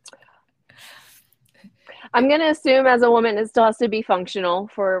 I'm going to assume as a woman, it still has to be functional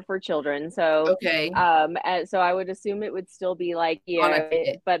for children. So, okay. So I would assume it would still be like,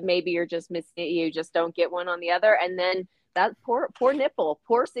 but maybe you're just missing it. You just don't get one on the other. And then that poor nipple,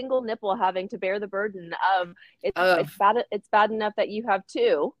 poor single nipple having to bear the burden of it's bad enough that you have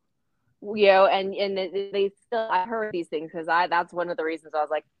two, and they still, I heard these things because that's one of the reasons I was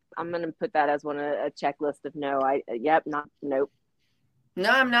like, I'm going to put that as a checklist of no, nope. No,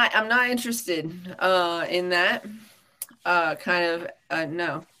 I'm not interested in that kind of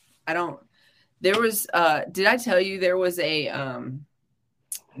no. I don't. There was did I tell you there was an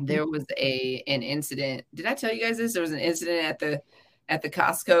incident. Did I tell you guys this? There was an incident at the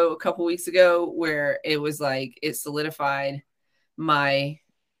Costco a couple weeks ago where it was like it solidified my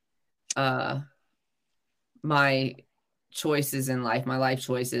my choices in life, my life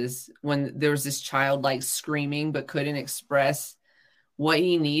choices, when there was this child like screaming but couldn't express what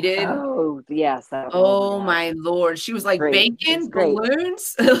he needed. Oh, yes. Oh my Lord. She was like, great. Bacon,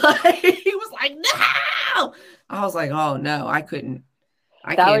 balloons. He was like, no. I was like, oh no, I couldn't.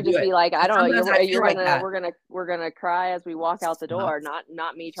 That would just be like, I don't know. We're gonna cry as we walk out the door,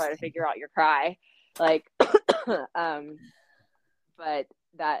 not me trying to figure out your cry. Like, but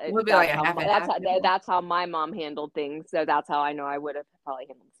that's how my mom handled things. So that's how I know I would have probably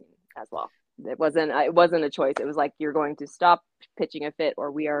handled the scene as well. It wasn't a choice. It was like, you're going to stop pitching a fit, or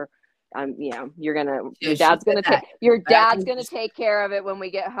we are, your dad's gonna take care of it when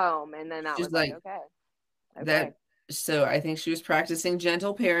we get home. And then that was like, okay. So I think she was practicing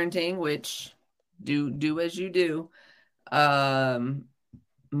gentle parenting, which do as you do. My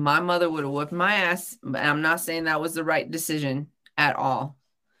mother would have whooped my ass. I'm not saying that was the right decision at all.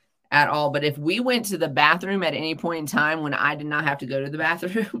 But if we went to the bathroom at any point in time when I did not have to go to the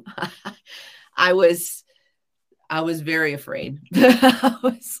bathroom, I was very afraid. I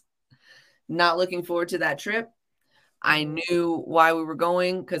was not looking forward to that trip. I knew why we were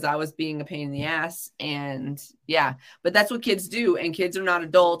going because I was being a pain in the ass. And yeah, but that's what kids do. And kids are not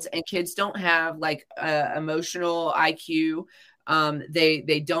adults, and kids don't have like emotional IQ.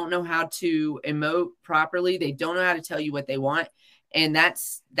 They don't know how to emote properly. They don't know how to tell you what they want. And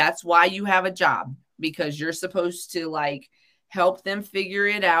that's why you have a job, because you're supposed to like help them figure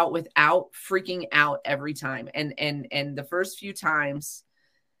it out without freaking out every time. And the first few times,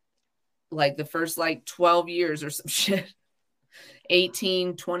 like the first like 12 years or some shit,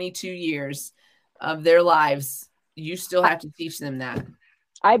 18, 22 years of their lives, you still have to teach them that.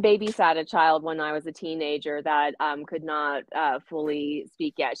 I babysat a child when I was a teenager that could not fully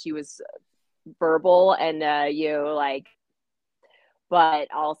speak yet. She was verbal and but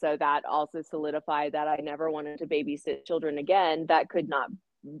also that also solidified that I never wanted to babysit children again that could not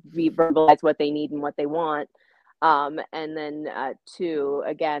verbalize what they need and what they want. And then two,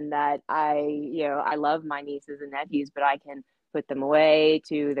 again, that I love my nieces and nephews, but I can put them away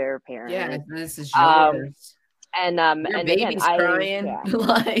to their parents. Yeah, this is yours. Your baby's crying.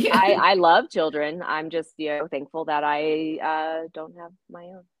 I love children. I'm just thankful that I don't have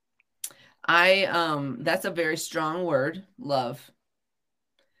my own. That's a very strong word, love.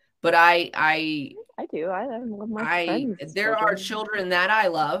 But I do. I love my friends. There are children that I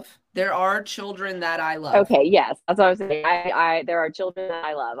love. There are children that I love. Okay, yes, that's what I was saying. There are children that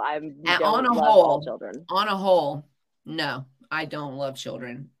I love. On a whole, no, I don't love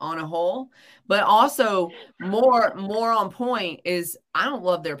children on a whole. But also more on point is I don't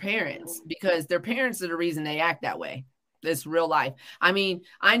love their parents, because their parents are the reason they act that way. This real life. I mean,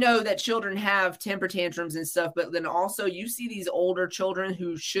 I know that children have temper tantrums and stuff, but then also you see these older children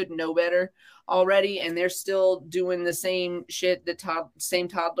who should know better already, and they're still doing the same shit, same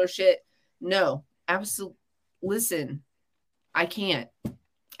toddler shit. No, absolutely. Listen, I can't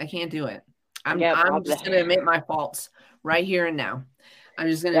do it. I'm just going to admit my faults right here and now. I'm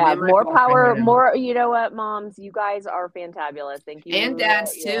just going to admit more power, more, you know what, moms, you guys are fantabulous. Thank you. And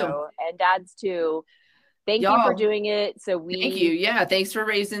dads too. And dads too. Thank you for doing it. Thank you. Yeah. Thanks for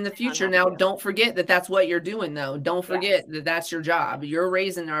raising the future. Now, don't forget that that's what you're doing, though. Don't forget that that's your job. You're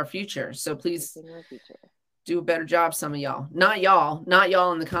raising our future. So please do a better job. Some of y'all, not y'all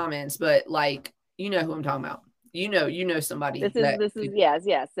in the comments, but like, you know who I'm talking about. You know somebody. This is yes.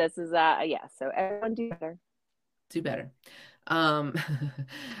 This is yes. So everyone do better. Do better.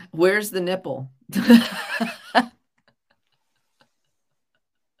 Where's the nipple?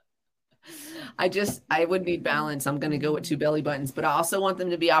 I would need balance. I'm going to go with 2 belly buttons, but I also want them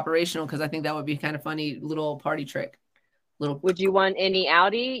to be operational because I think that would be kind of funny little party trick. Would you want any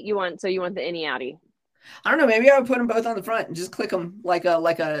outie? You want the any outie? I don't know. Maybe I would put them both on the front and just click them like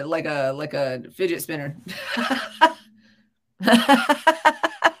a fidget spinner.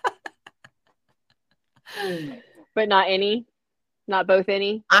 But not any, not both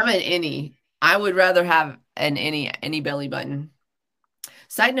any. I'm an any. I would rather have an any belly button.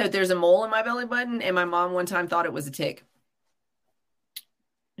 Side note: there's a mole in my belly button, and my mom one time thought it was a tick.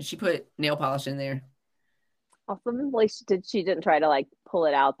 And she put nail polish in there. Awesome. Like she didn't try to like pull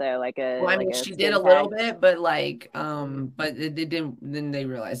it out though, like a. Well, I mean, like she did a little bit, but like, but it didn't. Then they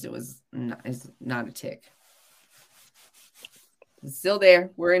realized it's not a tick. It's still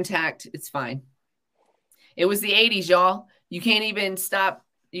there. We're intact. It's fine. It was the 80s, y'all. You can't even stop.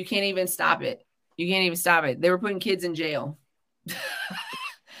 You can't even stop it. You can't even stop it. They were putting kids in jail.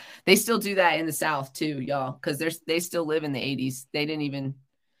 They still do that in the South too, y'all, because they still live in the 80s. They didn't even.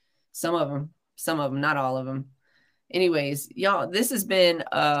 Some of them, not all of them. Anyways, y'all, this has been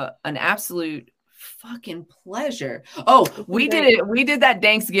an absolute fucking pleasure. Oh, we did it. We did that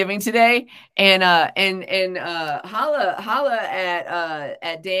Thanksgiving today, and holla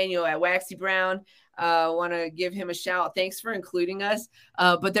at Daniel at Waxy Brown. Want to give him a shout. Thanks for including us.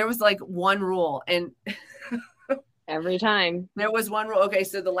 But there was like one rule, and every time there was one rule. Okay,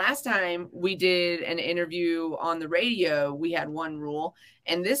 so the last time we did an interview on the radio, we had one rule,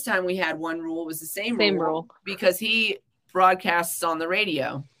 and this time we had one rule. It was the same rule because he broadcasts on the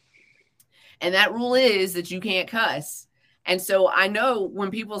radio, and that rule is that you can't cuss. And so I know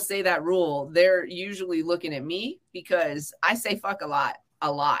when people say that rule, they're usually looking at me because I say fuck a lot,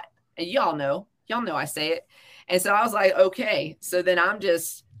 and y'all know I say it. And so I was like, okay, so then I'm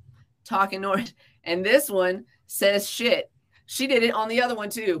just talking north, and this one says shit. She did it on the other one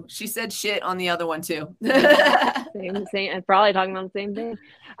too. She said shit on the other one too. same. I'm probably talking about the same thing.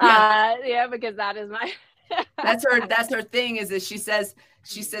 Yeah, because that is my. That's her thing. Is that she says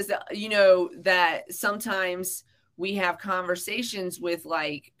that, you know, that sometimes we have conversations with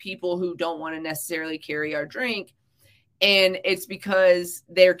like people who don't want to necessarily carry our drink, and it's because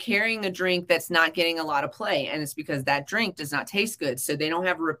they're carrying a drink that's not getting a lot of play, and it's because that drink does not taste good, so they don't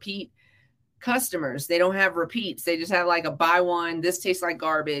have repeat customers. They don't have repeats. They just have like a buy one. This tastes like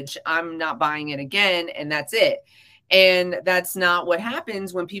garbage. I'm not buying it again. And that's it. And that's not what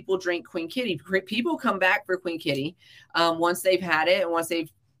happens when people drink Queen Kitty. People come back for Queen Kitty once they've had it and once they've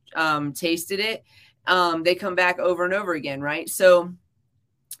tasted it. They come back over and over again, right? So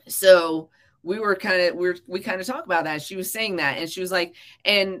we kind of talk about that. She was saying that, and she was like,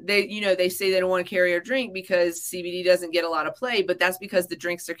 and they say they don't want to carry our drink because CBD doesn't get a lot of play, but that's because the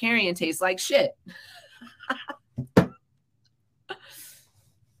drinks they're carrying taste like shit.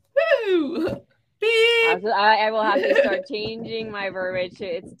 Woo! I will have to start changing my verbiage.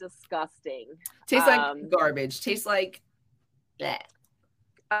 It's disgusting. Tastes like garbage. Tastes like that.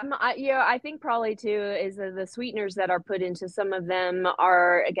 I think probably too is the sweeteners that are put into some of them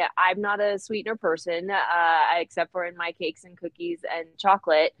are, again, I'm not a sweetener person, except for in my cakes and cookies and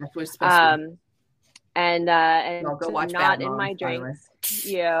chocolate. That's what it's supposed to be. And not in my drinks.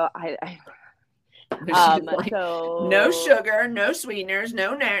 Yeah, so no sugar, no sweeteners,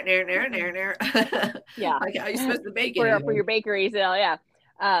 no yeah. Like how you supposed to bake it for your bakery sale, yeah.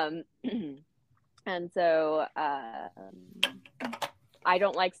 And so I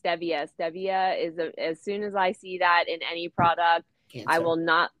don't like stevia. Stevia is as soon as I see that in any product, I will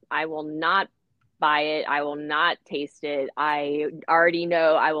not buy it. I will not taste it. I already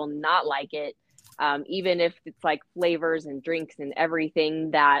know I will not like it. Even if it's like flavors and drinks and everything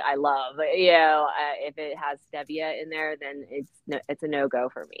that I love, if it has stevia in there, then it's a no-go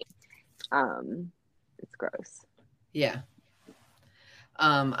for me. It's gross. Yeah.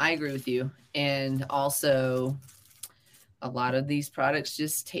 I agree with you. And also a lot of these products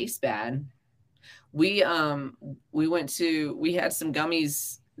just taste bad. We had some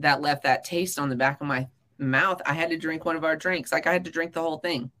gummies that left that taste on the back of my mouth. I had to drink one of our drinks. Like I had to drink the whole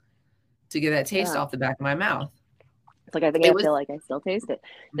thing to get that taste off the back of my mouth. It's like I feel like I still taste it.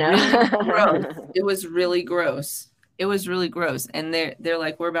 No. Really gross. It was really gross. And they're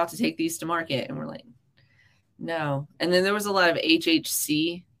like, we're about to take these to market, and we're like, no. And then there was a lot of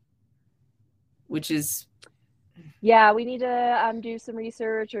HHC, which is. Yeah, we need to do some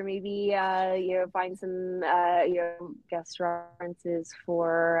research, or maybe find some guest references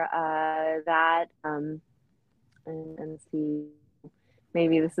for that, and see.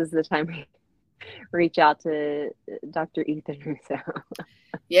 Maybe this is the time we reach out to Dr. Ethan Russo.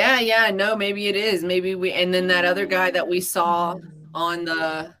 Yeah, no, maybe it is. Maybe and then that other guy that we saw on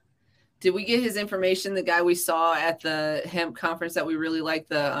the Did we get his information? The guy we saw at the hemp conference that we really like,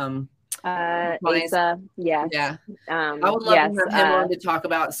 the Asa, yes. Yeah. I would love to have him on to talk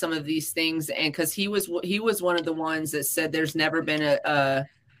about some of these things, and because he was one of the ones that said there's never been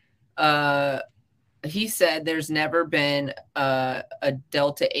he said there's never been a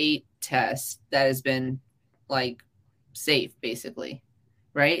Delta 8 test that has been like safe, basically,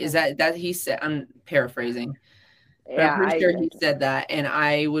 right? Is that he said? I'm paraphrasing. But yeah, I'm pretty sure he said that, and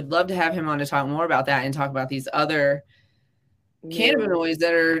I would love to have him on to talk more about that and talk about these other cannabinoids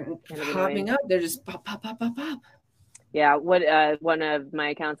that are popping up. They're just pop, pop, pop, pop, pop. Yeah, what one of my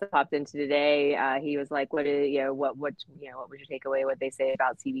accounts that popped into today, he was like, what was your takeaway, what they say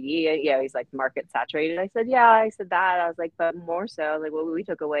about CBD? Yeah, he's like, market saturated. I said, yeah, I said that. I was like, but more so, like, what we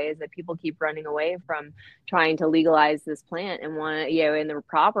took away is that people keep running away from trying to legalize this plant and want to, in the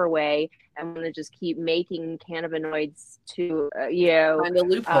proper way, and want to just keep making cannabinoids to, find a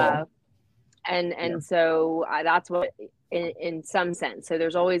loophole. So that's what, in some sense. So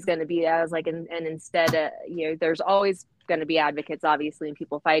there's always going to be, I was like, and instead, there's always going to be advocates, obviously, and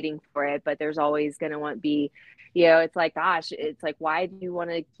people fighting for it, but there's always going to be, it's like, gosh, it's like, why do you want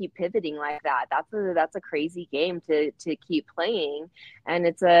to keep pivoting like that? That's a crazy game to keep playing. And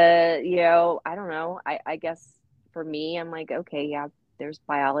it's I don't know. I guess for me, I'm like, okay, yeah, there's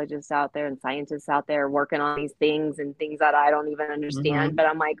biologists out there and scientists out there working on these things and things that I don't even understand. But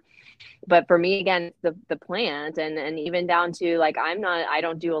I'm like, but for me, again, the plant and even down to like, I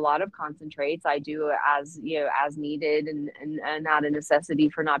don't do a lot of concentrates. I do as needed and not a necessity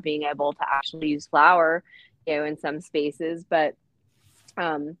for not being able to actually use flower, in some spaces. But,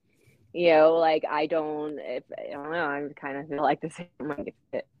 like I don't know, I kind of feel like the same. I'm like,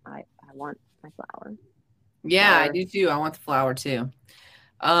 I want my flower. Yeah, I do too. I want the flower too.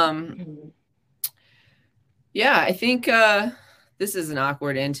 Yeah, I think this is an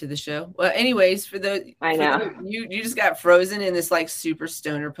awkward end to the show. Well, anyways, you just got frozen in this like super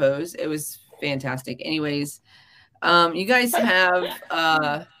stoner pose. It was fantastic. Anyways, you guys have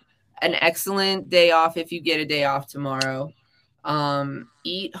an excellent day off if you get a day off tomorrow.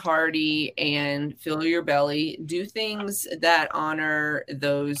 Eat hearty and fill your belly. Do things that honor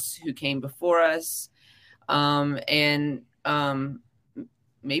those who came before us.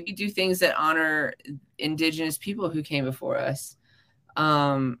 Maybe do things that honor indigenous people who came before us.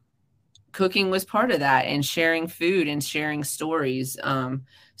 Cooking was part of that, and sharing food and sharing stories.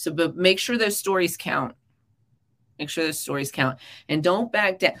 But make sure those stories count. And don't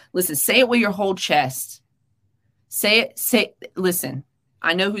back down. Listen, say it with your whole chest. Listen,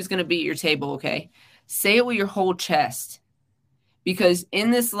 I know who's going to be at your table. Okay. Say it with your whole chest, because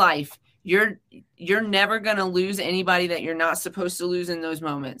in this life, you're never going to lose anybody that you're not supposed to lose in those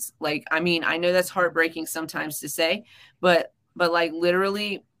moments. Like, I mean, I know that's heartbreaking sometimes to say, but like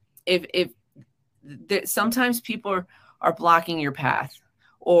literally sometimes people are blocking your path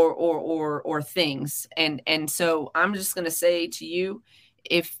or things. And so I'm just going to say to you,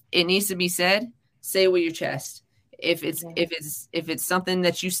 if it needs to be said, say it with your chest. If it's something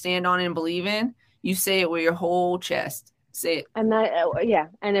that you stand on and believe in, you say it with your whole chest. Say it. And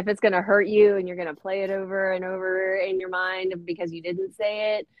and if it's going to hurt you and you're going to play it over and over in your mind because you didn't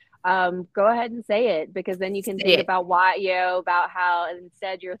say it, go ahead and say it, because then you can think about why, about how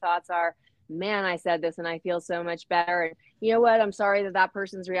instead your thoughts are, man, I said this and I feel so much better. And you know what? I'm sorry that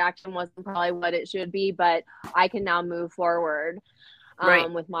person's reaction wasn't probably what it should be, but I can now move forward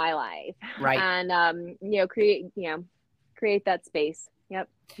with my life. Right. And, create that space. Yep.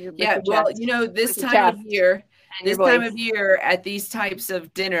 Yeah. Well, this time of year at these types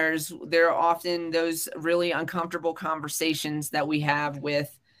of dinners, there are often those really uncomfortable conversations that we have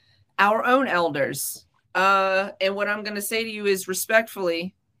with our own elders. And what I'm going to say to you is,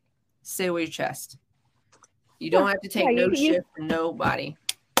 respectfully, say with your chest. You don't have to take shit from nobody.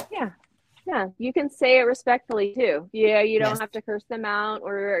 Yeah. Yeah. You can say it respectfully too. Yeah. You don't have to curse them out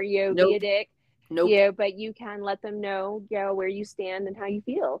or, be a dick. Nope. Yeah, but you can let them know, where you stand and how you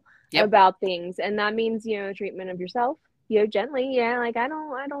feel about things. And that means, treatment of yourself, gently. Yeah. Like, I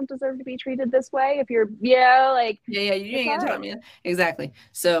don't deserve to be treated this way. If you're, you ain't gonna talk, man. Exactly.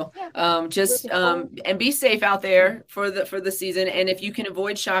 So, and be safe out there for the season. And if you can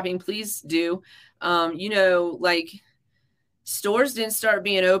avoid shopping, please do. Stores didn't start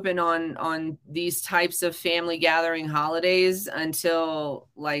being open on these types of family gathering holidays until,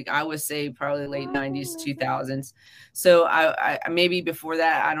 like, I would say probably late 90s, 2000s. So I maybe before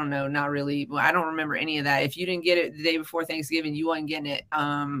that, I don't know, not really. Well, I don't remember any of that. If you didn't get it the day before Thanksgiving, you weren't getting it.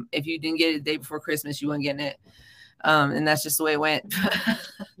 If you didn't get it the day before Christmas, you weren't getting it. And that's just the way it went.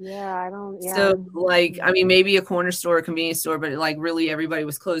 Yeah, I don't. Yeah. So like, I mean, maybe a corner store, a convenience store, but like really everybody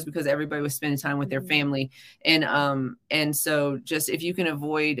was closed because everybody was spending time with their family. And so just if you can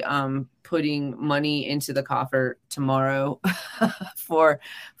avoid putting money into the coffer tomorrow for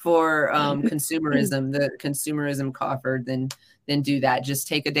consumerism, the consumerism coffer, then do that. Just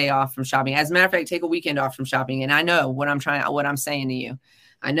take a day off from shopping. As a matter of fact, take a weekend off from shopping. And I know what I'm saying to you.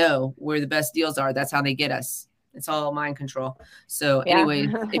 I know where the best deals are. That's how they get us. It's all mind control. So anyway,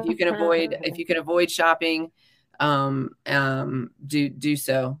 if you can avoid shopping, do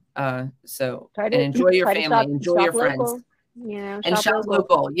so. And enjoy your family, enjoy your friends. Yeah, and shop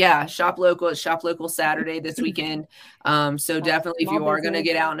local. Yeah, shop local. It's Shop Local Saturday this weekend. So definitely, if you are going to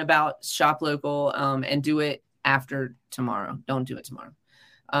get out and about, shop local, and do it after tomorrow. Don't do it tomorrow.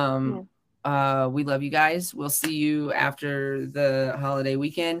 We love you guys. We'll see you after the holiday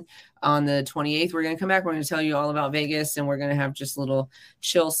weekend. On the 28th, we're going to come back. We're going to tell you all about Vegas, and we're going to have just a little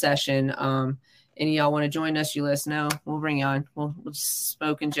chill session. Any of y'all want to join us, you let us know. We'll bring you on. We'll just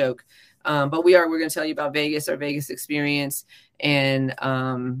smoke and joke. But we're going to tell you about Vegas, our Vegas experience. And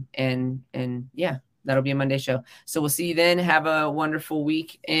yeah, that'll be a Monday show. So we'll see you then. Have a wonderful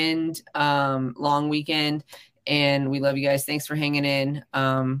weekend, long weekend. And we love you guys. Thanks for hanging in.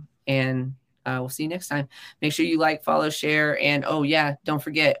 And we'll see you next time. Make sure you like, follow, share, and don't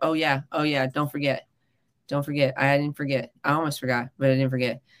forget. Don't forget. I didn't forget. I almost forgot, but I didn't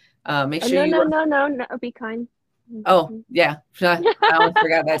forget. Make sure no. Be kind. Oh yeah, I almost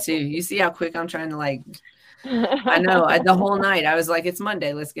forgot that too. You see how quick I'm trying to like. I know. The whole night I was like, it's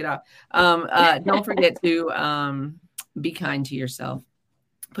Monday. Let's get up. Don't forget to be kind to yourself.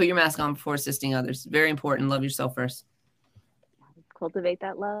 Put your mask on before assisting others. Very important. Love yourself first. Cultivate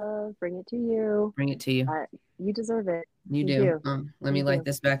that love. Bring it to you. You deserve it. You do. Let me light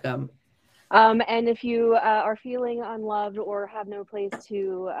this back up. And if you are feeling unloved or have no place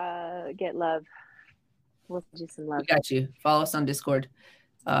to get love, we'll send you some love. We got you. Follow us on Discord.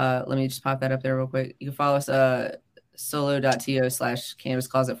 Let me just pop that up there real quick. You can follow us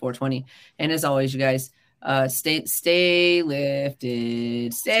solo.to/canvascloset420. And as always, you guys, stay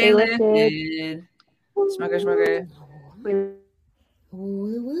lifted. Stay lifted. Smoker.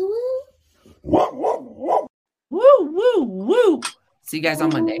 Woo. See you guys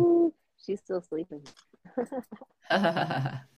on Monday. She's still sleeping.